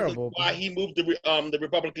one of the reasons why he moved the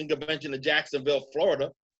Republican convention to Jacksonville,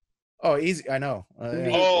 Florida. Oh, easy. I know.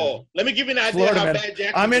 Let me give you an idea Florida, how man. bad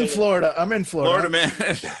Jacksonville I'm in is. Florida. I'm in Florida. Man.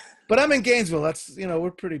 But I'm in Gainesville. That's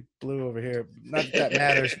we're pretty blue over here. Not that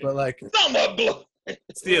matters, but like Somewhat blue.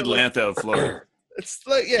 It's the Atlanta of Florida. It's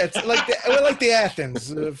like we're like the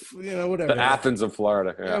Athens of whatever. The Athens of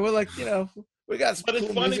Florida. Yeah, we're like we got some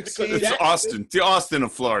cool music scene. It's Austin, the Austin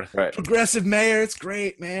of Florida. Right. Progressive mayor. It's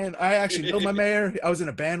great, man. I actually know my mayor. I was in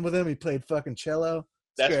a band with him. He played fucking cello.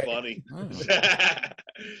 That's funny.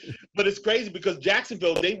 But it's crazy because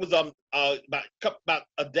Jacksonville, they was about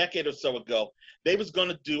a decade or so ago, they was going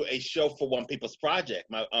to do a show for One People's Project,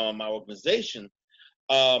 my organization.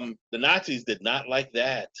 The Nazis did not like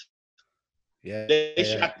that. Yeah.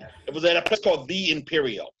 It was at a place called The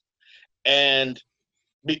Imperial. And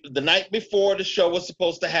the night before the show was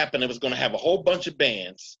supposed to happen, it was going to have a whole bunch of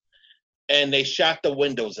bands, and they shot the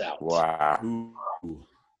windows out. Wow.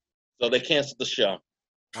 So they canceled the show.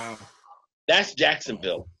 Wow. That's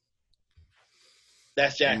Jacksonville.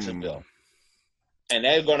 That's Jacksonville. And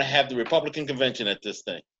they're going to have the Republican convention at this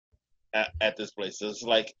thing, at this place. So it's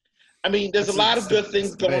like, I mean, there's a lot of good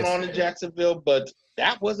things going on in Jacksonville, but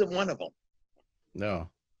that wasn't one of them. No.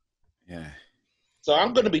 Yeah. So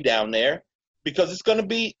I'm going to be down there because it's going to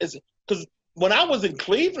be, because when I was in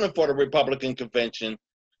Cleveland for the Republican convention,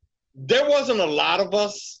 there wasn't a lot of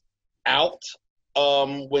us out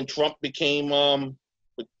when Trump became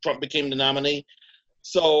the nominee.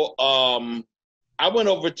 So I went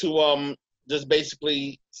over to just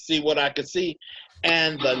basically see what I could see,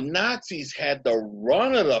 and the Nazis had the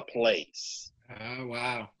run of the place. Oh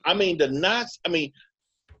wow! I mean,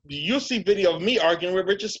 you'll see video of me arguing with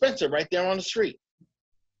Richard Spencer right there on the street.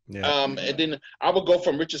 Yeah. And then I would go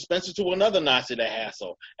from Richard Spencer to another Nazi to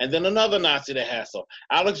hassle, and then another Nazi to hassle.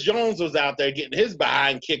 Alex Jones was out there getting his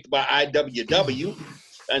behind kicked by IWW,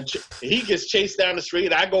 and he gets chased down the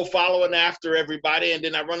street. I go following after everybody, and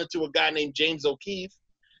then I run into a guy named James O'Keefe,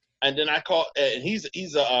 and then I call, and he's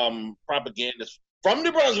a propagandist from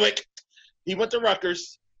New Brunswick. He went to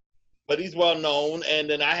Rutgers, but he's well known, and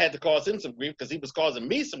then I had to cause him some grief because he was causing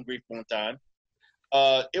me some grief one time.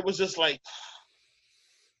 It was just like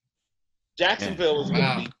Jacksonville was going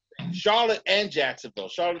to be Charlotte and Jacksonville.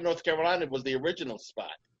 Charlotte, North Carolina was the original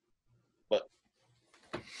spot, but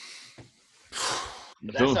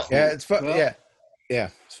it's fucked. Yeah,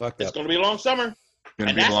 it's fucked up. It's going to be a long summer,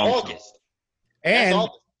 and that's August.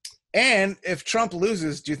 And if Trump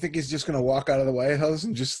loses, do you think he's just going to walk out of the White House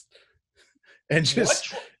and just you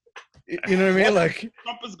know what I mean? Like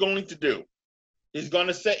Trump is going to do. He's going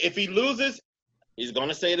to say, if he loses, he's going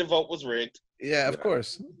to say the vote was rigged. Yeah, of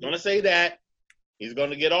course. He's going to say that. He's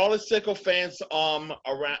going to get all his sycophants around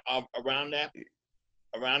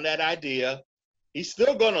that idea. He's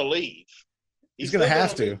still going to leave. He's going to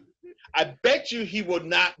have to. I bet you he will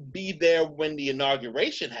not be there when the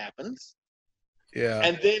inauguration happens. Yeah.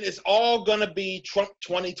 And then it's all going to be Trump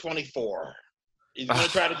 2024. He's going to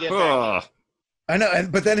try to get back. I know,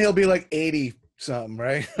 but then he'll be like 80 something,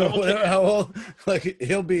 right? How old? Like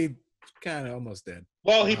he'll be kind of almost dead.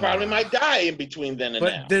 Well, he probably might die in between then and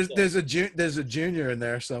now. But there's a junior in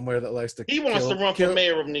there somewhere that likes to. He wants to run for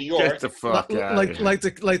mayor of New York. Get the fuck out! Like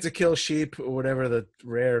to kill sheep or whatever, the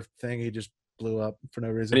rare thing he just blew up for no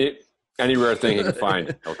reason. Any rare thing he can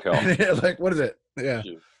find, he'll kill. Like what is it? Yeah.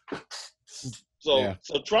 So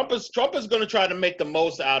Trump is going to try to make the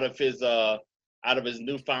most out of his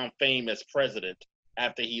newfound fame as president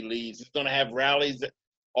after he leaves. He's going to have rallies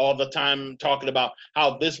all the time talking about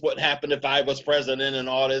how this would happen if I was president and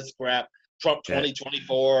all this crap. Trump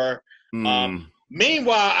 2024.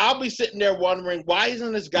 Meanwhile, I'll be sitting there wondering, why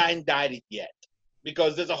isn't this guy indicted yet?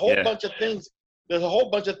 Because there's a whole bunch of things. There's a whole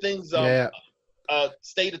bunch of things.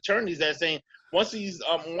 State attorneys that are saying once he's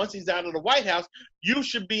out of the White House, we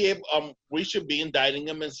should be indicting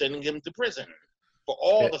him and sending him to prison for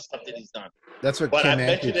all the stuff that he's done. That's what. But Kim I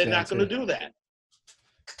bet you Ann they're keeps not going to saying, do that.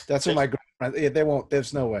 That's what my girlfriend. Yeah, they won't.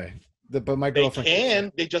 There's no way. But my girlfriend. They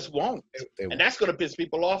can. They just won't. They won't. And that's going to piss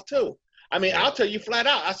people off too. I mean, I'll tell you flat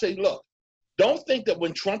out. I say, look, don't think that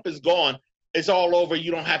when Trump is gone, it's all over. You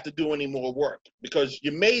don't have to do any more work because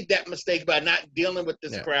you made that mistake by not dealing with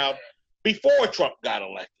this crowd before Trump got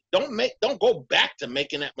elected. Don't go back to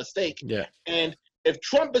making that mistake. Yeah. And if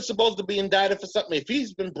Trump is supposed to be indicted for something, if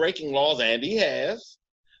he's been breaking laws, and he has,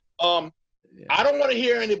 I don't want to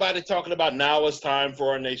hear anybody talking about now it's time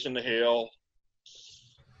for our nation to heal.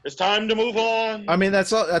 It's time to move on. I mean,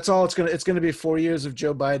 that's all. It's gonna be 4 years of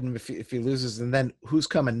Joe Biden if he loses, and then who's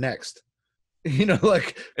coming next? You know,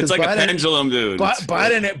 like it's like Biden, a pendulum, dude.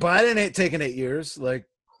 Biden ain't taking 8 years. Like,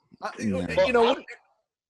 you know,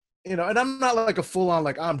 and I'm not like a full on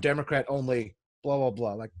like I'm Democrat only. Blah blah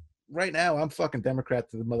blah. Like right now, I'm fucking Democrat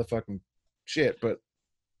to the motherfucking shit. But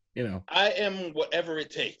you know, I am whatever it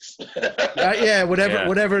takes.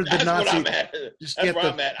 Whatever the Nazi. That's where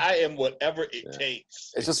I'm at. I am whatever it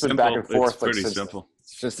takes. It's just been back and forth. It's pretty simple.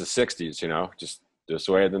 Since the '60s, you know, just this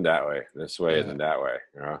way then that way, this way then that way.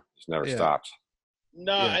 You know, just never stops.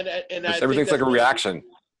 No, and everything's like a reaction.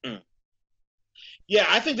 Yeah,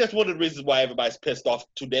 I think that's one of the reasons why everybody's pissed off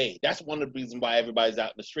today. That's one of the reasons why everybody's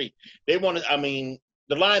out in the street. They want to. I mean,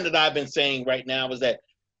 the line that I've been saying right now is that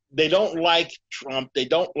they don't like Trump. They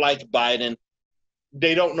don't like Biden.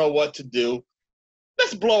 They don't know what to do.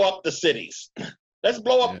 Let's blow up the cities. Let's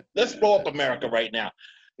blow up America right now.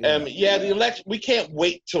 The election. We can't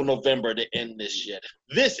wait till November to end this shit.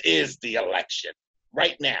 This is the election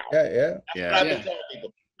right now. I've been telling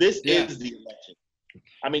people, this is the election.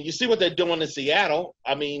 I mean, you see what they're doing in Seattle.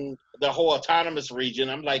 I mean, the whole autonomous region.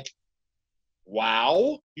 I'm like,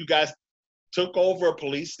 wow, you guys took over a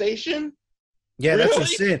police station? Yeah, really?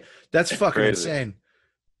 That's insane. That's fucking insane.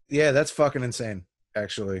 Yeah, that's fucking insane,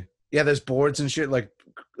 actually. Yeah, there's boards and shit like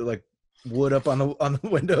wood up on the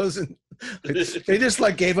windows, and they just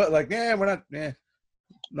like gave up. Like, we're not.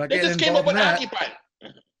 Not they just came up with Occupy.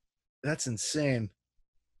 That's insane.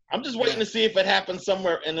 I'm just waiting to see if it happens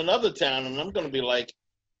somewhere in another town, and I'm going to be like,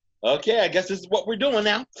 okay, I guess this is what we're doing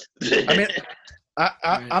now. I mean,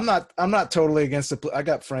 I'm not totally against I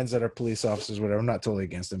got friends that are police officers, whatever. I'm not totally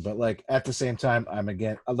against them, but like at the same time, I'm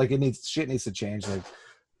against. Like shit needs to change. Like,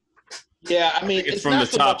 yeah, I mean, it's from the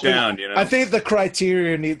top down. You know, I think the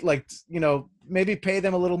criteria need maybe pay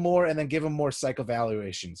them a little more and then give them more psych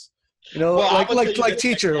evaluations. You know, like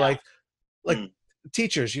teacher, like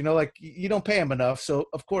teachers. You know, like you don't pay them enough, so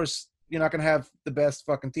of course you're not gonna have the best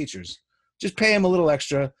fucking teachers. Just pay them a little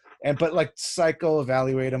extra. But like psycho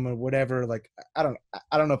evaluate them or whatever. Like I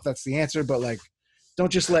don't know if that's the answer, but like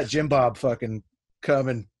don't just let Jim Bob fucking come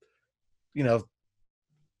and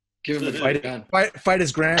give him a fight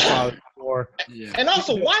his grandfather and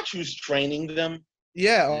also watch who's training them.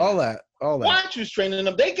 All that. Watch who's training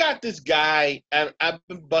them. They got this guy. I've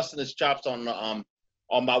been busting his chops on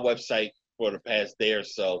my website for the past day or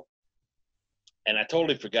so, and I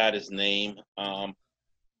totally forgot his name.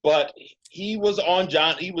 But he was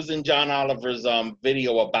in John Oliver's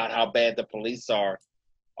video about how bad the police are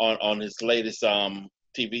on his latest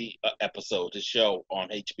TV episode, his show on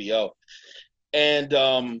HBO.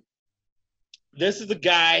 And this is the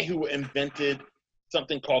guy who invented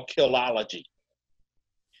something called killology.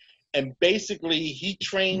 And basically he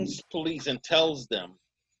trains police and tells them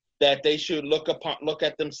that they should look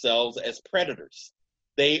at themselves as predators.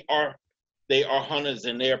 They are hunters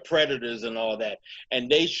and they're predators and all that, and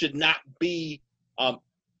they should not be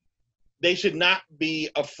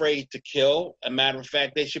afraid to kill. A matter of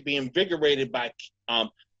fact, they should be invigorated by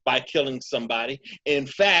killing somebody. In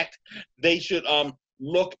fact, they should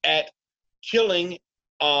look at killing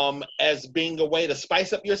as being a way to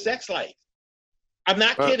spice up your sex life. I'm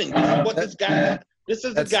not kidding. This is what this guy. This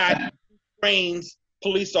is the guy who trains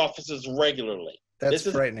police officers regularly. That's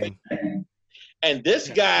frightening. And this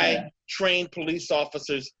guy trained police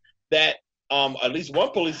officers that, at least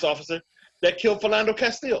one police officer that killed Philando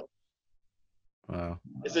Castile. Wow.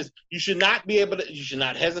 It says you should not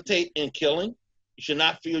hesitate in killing. You should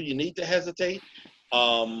not feel you need to hesitate.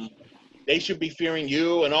 They should be fearing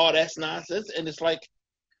you and all that's nonsense. And it's like,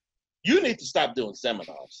 you need to stop doing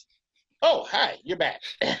seminars. Oh, hi, you're back.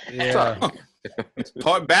 Yeah.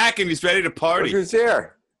 Back and he's ready to party. Who's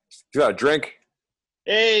here? You got a drink?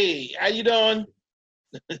 Hey, how you doing?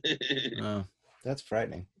 Oh, that's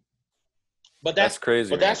frightening. But That's crazy.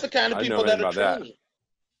 But that's the kind of I didn't people know that are anything about training.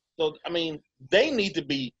 So I mean, they need to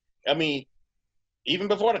be. I mean, even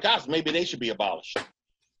before the cops, maybe they should be abolished.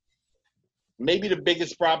 Maybe the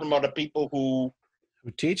biggest problem are the people who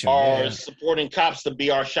teach them, are supporting cops to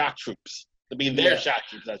be our shock troops, to be their shock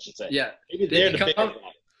troops, I should say. Yeah, maybe they're the biggest problem.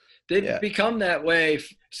 They become that way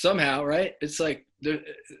somehow, right? It's like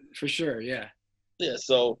for sure, yeah. Yeah,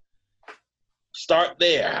 so start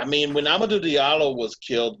there. I mean, when Amadou Diallo was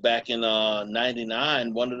killed back in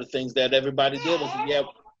 '99, one of the things that everybody did was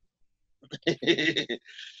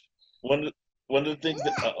one of the things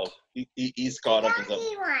that he's caught up in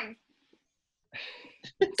something.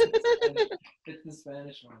 It's the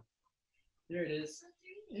Spanish one. There it is.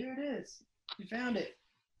 Here it is. You found it.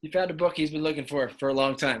 You found a book he's been looking for a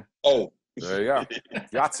long time. Oh, there you go.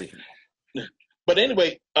 Yahtzee. But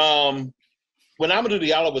anyway, when Amadou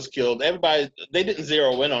Diallo was killed, they didn't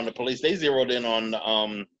zero in on the police. They zeroed in on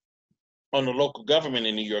the local government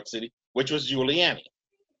in New York City, which was Giuliani,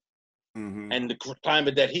 and the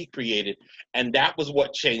climate that he created, and that was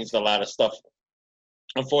what changed a lot of stuff.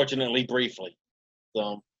 Unfortunately, briefly.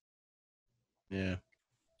 So, yeah.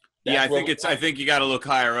 I think you got to look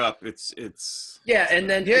higher up. It's and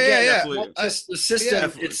then just the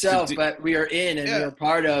system itself that we are in and we're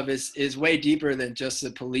part of is way deeper than just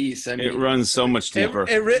the police. I mean, it runs so much deeper.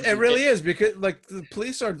 It really is, because like the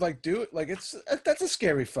police are like that's a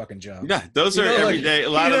scary fucking job. Yeah, those are every day. A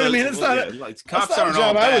lot of I mean, it's not cops aren't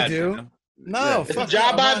all bad. I would do. No, it's a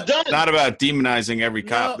job I've done. Not about demonizing every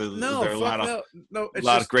cop. There are a lot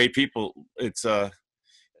of great people. It's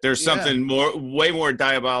there's something way more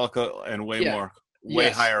diabolical and way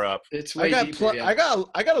higher up. It's way deeper. I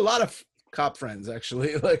got a lot of cop friends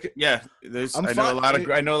actually. Like I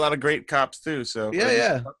know a lot of great cops too. So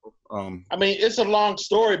I mean, it's a long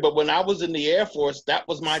story, but when I was in the Air Force, that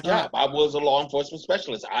was my job. I was a law enforcement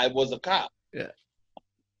specialist. I was a cop. Yeah,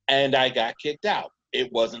 and I got kicked out.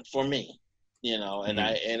 It wasn't for me, and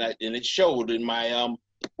and it showed in my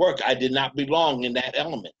work. I did not belong in that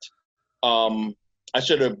element. I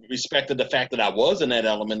should have respected the fact that I was in that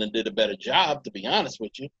element and did a better job, to be honest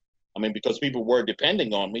with you. I mean, because people were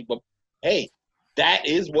depending on me, but hey, that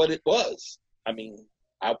is what it was. I mean,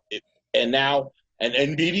 and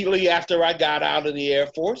immediately after I got out of the Air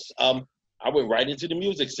Force, I went right into the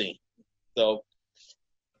music scene. So,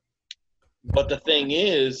 but the thing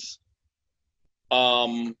is,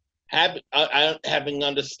 having an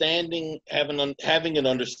understanding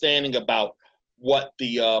about what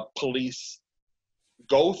the police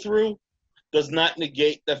go through does not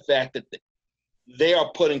negate the fact that they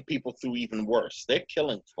are putting people through even worse. They're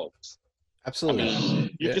killing folks. Absolutely. I mean,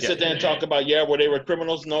 you can sit there and talk about where they were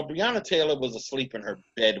criminals. No, Breonna Taylor was asleep in her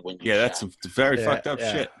bed when you that's some very fucked up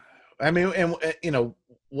shit. I mean, and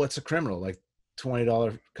what's a criminal? Like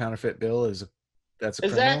 $20 counterfeit bill that's a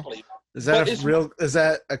criminal? Exactly. Is that is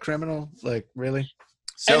that a criminal? Like, really?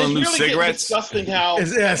 Selling loose cigarettes. Disgusting how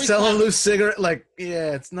selling loose cigarette. Like,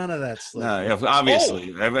 it's none of that stuff. No,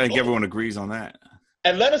 obviously, I think everyone agrees on that.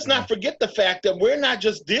 And let us not forget the fact that we're not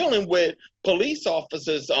just dealing with police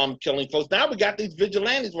officers killing folks. Now we got these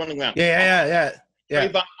vigilantes running around. Yeah.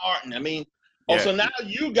 Trayvon Martin. I mean, so now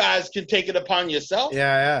you guys can take it upon yourself.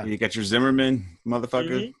 Yeah. You got your Zimmerman, motherfucker.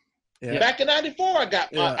 Mm-hmm. Yeah. Back in '94, I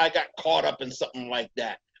got caught up in something like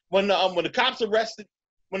that. When the cops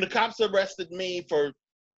arrested me for,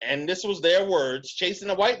 and this was their words, chasing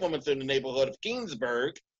a white woman through the neighborhood of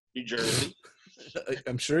Kingsburg, New Jersey.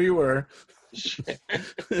 I'm sure you were.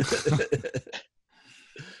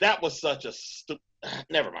 That was such a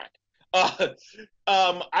never mind.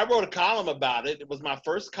 I wrote a column about it. It was my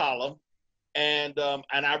first column, and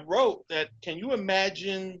I wrote that. Can you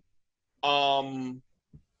imagine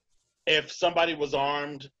if somebody was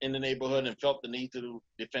armed in the neighborhood and felt the need to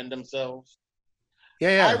defend themselves?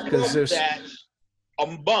 I wrote that a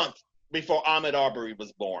month before Ahmaud Arbery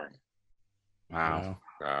was born. Wow.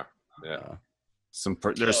 There's some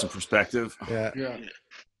perspective.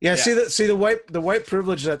 Yeah. See the white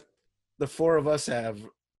privilege that the four of us have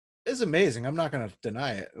is amazing. I'm not gonna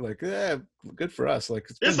deny it. Like, good for us. Like,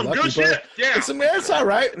 it's some good shit. Yeah, it's all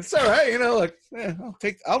right. It's all right.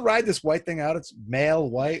 I'll ride this white thing out. It's male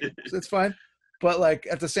white. It's fine. But like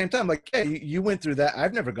at the same time, like, you went through that.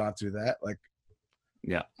 I've never gone through that. Like,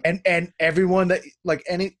 and everyone that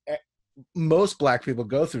most black people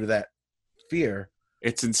go through that fear.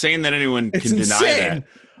 It's insane that anyone can deny that.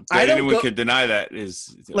 Anyone could deny that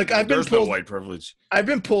is like, there's no white privilege. I've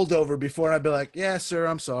been pulled over before, and I'd be like, "Yeah, sir,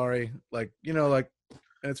 I'm sorry." Like, like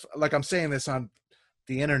it's like I'm saying this on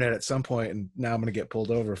the internet at some point, and now I'm gonna get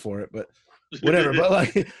pulled over for it, but whatever.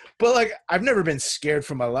 but like I've never been scared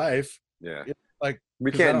for my life. Yeah. Like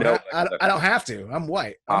We can't know. I don't have to. I'm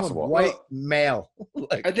white. Possible. I'm a white male.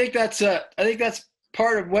 Like, I think that's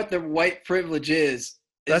part of what the white privilege is.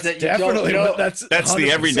 That's that you definitely don't know. That's the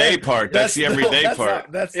everyday part. That's the everyday part.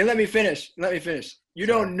 And let me finish. You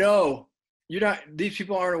don't know. These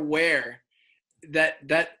people aren't aware that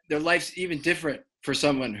their life's even different for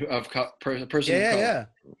someone of person of color. Yeah.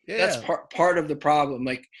 That's part of the problem.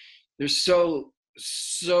 Like, they're so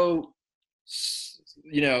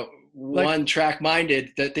one track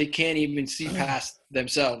minded that they can't even see past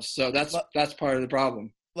themselves. So that's part of the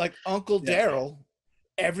problem. Like Uncle Daryle,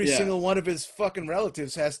 every single one of his fucking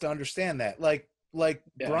relatives has to understand that. Like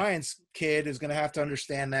Brian's kid is gonna have to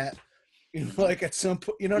understand that. Like at some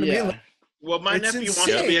point, you know what I mean? Like, well, my nephew wants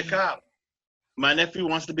to be a cop. My nephew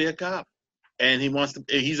wants to be a cop, and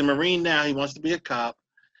he's a Marine now. He wants to be a cop,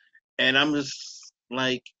 and I'm just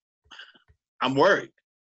like, I'm worried.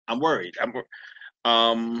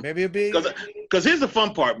 Maybe it'd be because here's the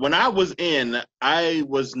fun part. When I was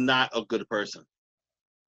not a good person.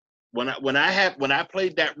 When I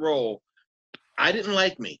played that role, I didn't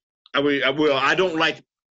like me. I don't like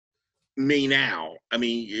me now. I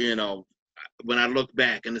mean, when I look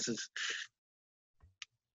back, and so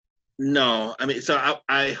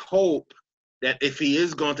I hope that if he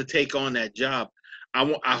is going to take on that job,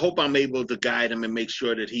 I hope I'm able to guide him and make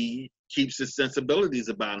sure that he keeps his sensibilities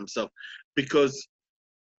about himself, because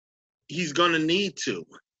he's going to need to.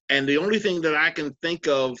 And the only thing that I can think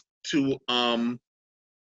of to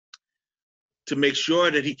make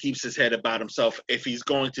sure that he keeps his head about himself if he's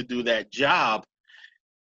going to do that job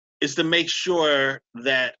is to make sure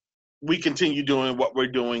that we continue doing what we're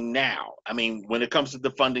doing now. I mean, when it comes to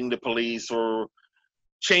defunding the police or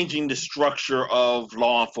changing the structure of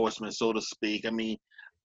law enforcement, so to speak, I mean,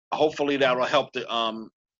 hopefully that will help to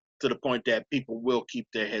the point that people will keep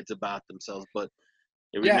their heads about themselves. But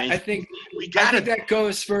I think that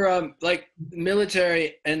goes for like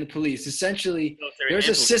military and the police. Essentially, there's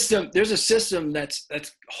a system that's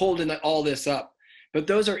holding all this up. But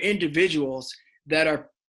those are individuals that are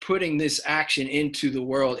putting this action into the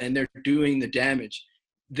world, and they're doing the damage.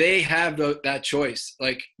 They have that choice,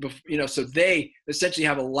 so they essentially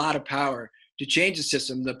have a lot of power to change the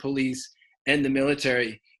system. The police and the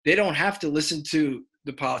military, they don't have to listen to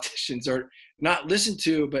the politicians, or not listen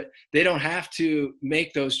to, but they don't have to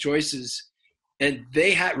make those choices, and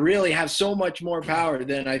they really have so much more power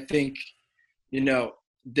than I think,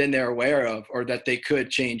 than they're aware of, or that they could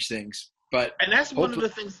change things. And that's one of the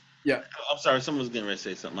things. Yeah, I'm sorry. Someone was getting ready to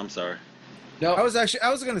say something. I'm sorry. No, I was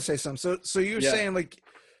going to say something. So you're saying like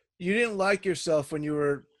you didn't like yourself when you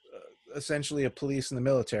were essentially a police in the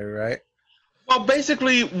military, right? Well,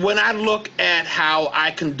 basically, when I look at how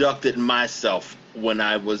I conducted myself when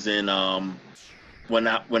I was in when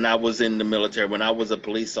I was in the military, when I was a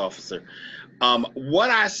police officer,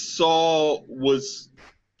 what I saw was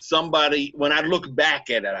somebody. When I look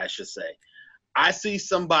back at it, I should say, I see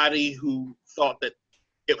somebody who thought that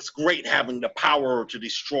it was great having the power to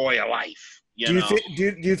destroy a life. Do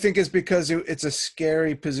you think it's because it's a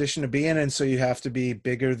scary position to be in, and so you have to be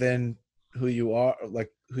bigger than who you are,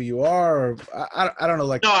 or I don't know.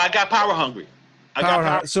 Like, no, I got power hungry.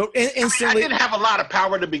 So instantly, I didn't have a lot of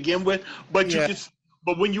power to begin with, but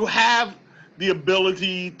but when you have the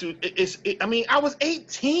ability to, I was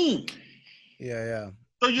 18. Yeah.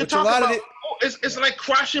 So you're talking about it's like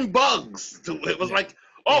crushing bugs. It was like,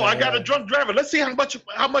 I got a drunk driver. Let's see how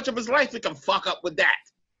much of his life we can fuck up with that.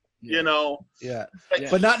 Yeah.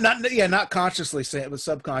 But not consciously saying it, but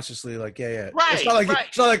subconsciously, like, Right. It's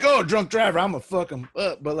not like, oh, drunk driver, I'm gonna fuck him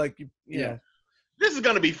up, but like, you know, this is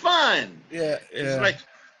gonna be fun. Yeah. It's like,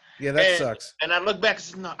 that sucks. And I look back and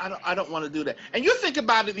say, no, I don't want to do that. And you think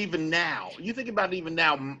about it even now.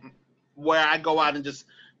 Where I go out and just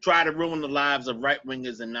try to ruin the lives of right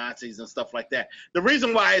wingers and Nazis and stuff like that. The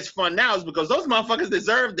reason why it's fun now is because those motherfuckers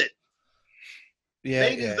deserved it. Yeah,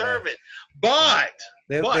 they deserve it. But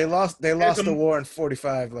they lost the war in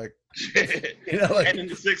 45, like, and in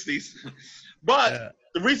the 60s. But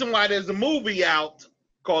the reason why there's a movie out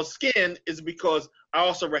called Skin is because I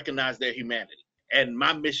also recognize their humanity. And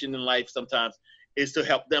my mission in life sometimes is to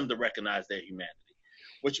help them to recognize their humanity,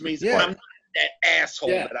 which means I'm not that asshole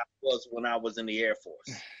that I was when I was in the Air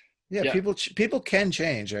Force. Yeah. People can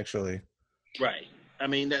change, actually. Right. I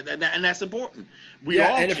mean, and that's important. We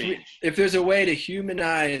all change. If there's a way to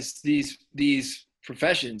humanize these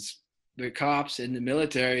professions, the cops and the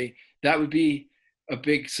military, that would be a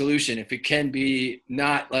big solution. If it can be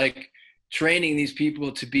not like training these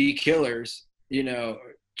people to be killers,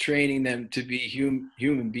 training them to be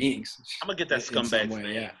human beings. I'm gonna get that scumbag's name.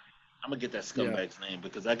 Yeah. I'm gonna get that scumbag's name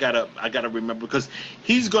because I gotta remember, because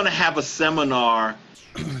he's gonna have a seminar,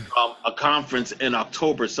 a conference in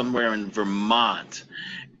October somewhere in Vermont,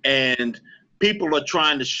 and people are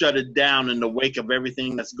trying to shut it down in the wake of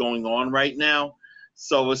everything that's going on right now.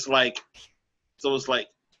 So it's like,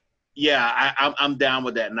 yeah, I'm down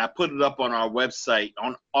with that, and I put it up on our website.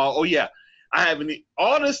 I haven't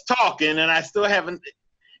all this talking, and I still haven't.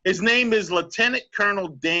 His name is Lieutenant Colonel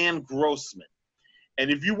Dan Grossman. And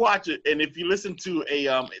if you watch it, and if you listen to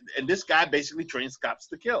and this guy basically trains cops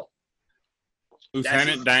to kill.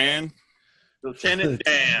 Lieutenant Dan? Lieutenant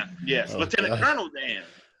Dan, yes. Lieutenant Colonel Dan.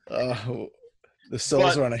 The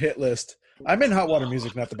Souls are on a hit list. I'm in Hot Water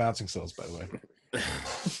Music, not the Bouncing Souls, by the way.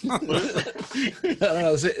 I don't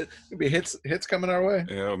know. Maybe hits coming our way.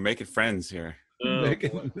 Yeah, making friends here.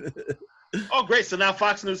 Oh, great. So now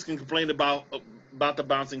Fox News can complain about the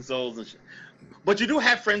Bouncing Souls and shit. But you do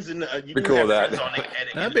have friends in the. Be cool with that.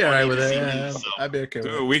 I'd be all right with it. Yeah, I'd be okay with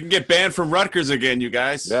it. We can get banned from Rutgers again, you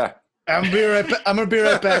guys. Yeah. I'm gonna be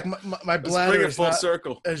right back. My bladder is not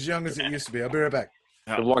circle. as young as it used to be. I'll be right back.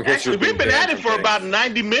 Actually, we've been at it for about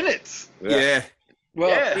 90 minutes. Yeah.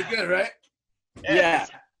 Well, pretty good, right? Yeah.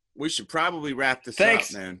 We should probably wrap this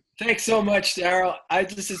Thanks. up, man. Thanks so much, Daryle.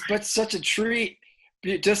 This is such a treat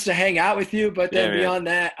just to hang out with you. But then beyond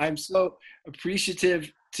that, I'm so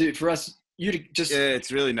appreciative for you to just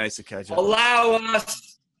it's really nice to catch up. Allow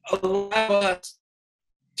us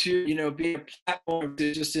to be a platform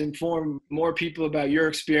to just inform more people about your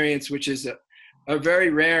experience, which is a very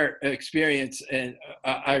rare experience, and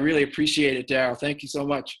I really appreciate it, Daryle. Thank you so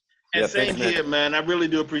much. And same here, man. I really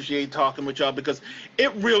do appreciate talking with y'all, because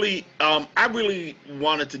it really, I really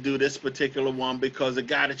wanted to do this particular one because it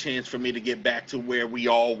got a chance for me to get back to where we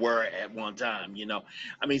all were at one time.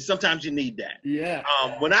 I mean, sometimes you need that. Yeah.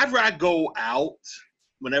 Whenever I go out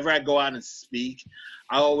and speak,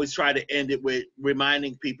 I always try to end it with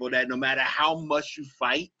reminding people that no matter how much you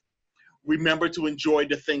fight, remember to enjoy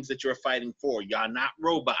the things that you're fighting for. Y'all not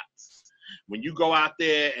robots. When you go out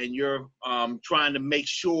there and you're trying to make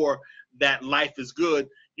sure that life is good,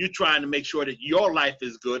 you're trying to make sure that your life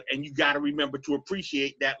is good, and you got to remember to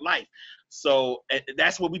appreciate that life. So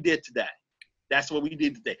that's what we did today.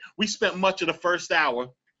 We spent much of the first hour,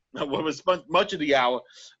 much of the hour,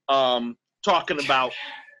 talking about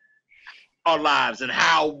our lives and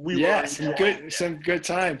how we were. Some good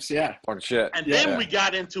times, yeah. Fuck shit. And then we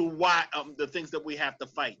got into why the things that we have to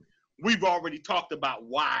fight. We've already talked about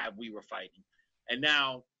why we were fighting, and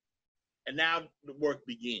now the work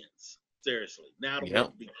begins. Seriously, now the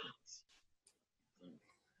work begins.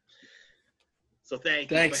 So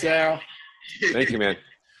thanks, Daryle. Thank you, man.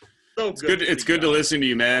 It's good to listen to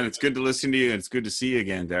you, man. It's good to listen to you, and it's good to see you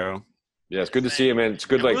again, Daryle. Yeah, it's good to see you, man. It's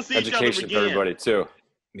good, education for everybody too.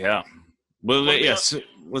 Yeah. Well, yes.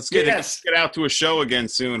 Let's get out to a show again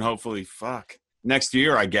soon. Hopefully, next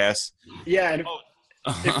year, I guess. Yeah. And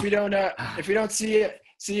if we don't see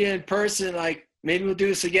you in person, like maybe we'll do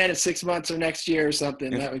this again in 6 months or next year or something.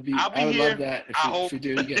 That would be. I would love that if we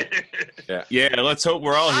do it again. Yeah. Let's hope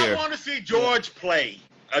we're all here. I want to see George play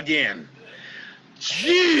again.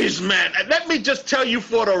 Jeez, man. Let me just tell you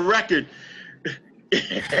for the record.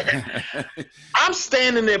 I'm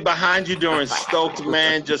standing there behind you during Stokes,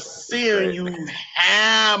 man, just seeing you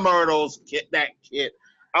hammer that kid.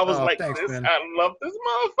 I was thanks, man. I love this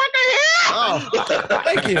motherfucker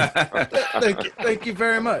here. Thank you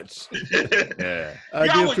very much. Yeah, I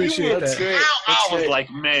do appreciate that. I was like,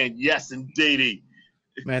 man, yes, indeedy.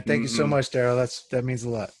 Man, thank you so much, Daryle. That means a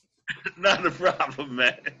lot. Not a problem,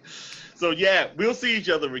 man. So we'll see each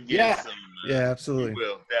other again soon. Yeah, absolutely. We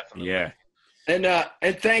will, definitely. Yeah. And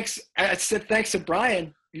thanks. I said thanks to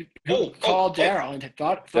Brian who called Daryle and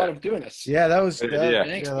thought of doing this. Yeah, that was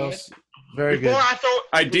Thanks, that was very good.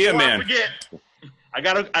 Idea, man. I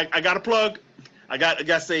got to plug. I got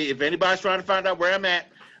to say, if anybody's trying to find out where I'm at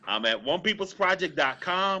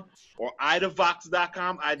onepeoplesproject.com or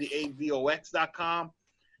idavox.com, idavox.com.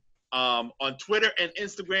 On Twitter and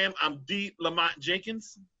Instagram, I'm D Lamont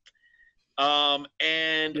Jenkins. And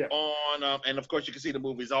of course you can see the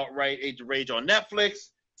movies Alt Right, Age of Rage on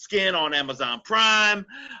Netflix, Skin on Amazon Prime,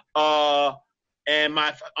 and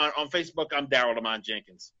on Facebook I'm Daryle Lamont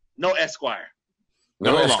Jenkins. No Esquire.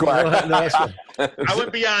 No Esquire. I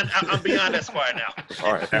went beyond. I'm beyond Esquire now.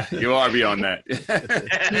 All right, you are beyond that.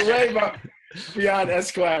 You're way beyond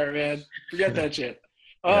Esquire, man. Forget that shit.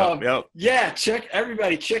 Yeah, check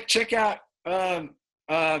out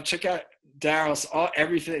Daryl's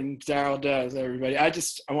everything Daryle does, everybody. I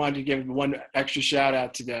wanted to give one extra shout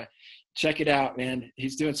out to check it out, man.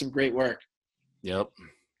 He's doing some great work. Yep.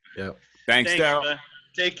 Yep. Thanks, Daryle. man.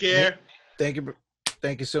 Take care. Thank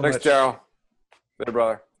you so Thanks, much. Daryle. Later,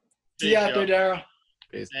 brother. See you out there, Daryle.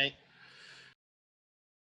 Peace. Thanks.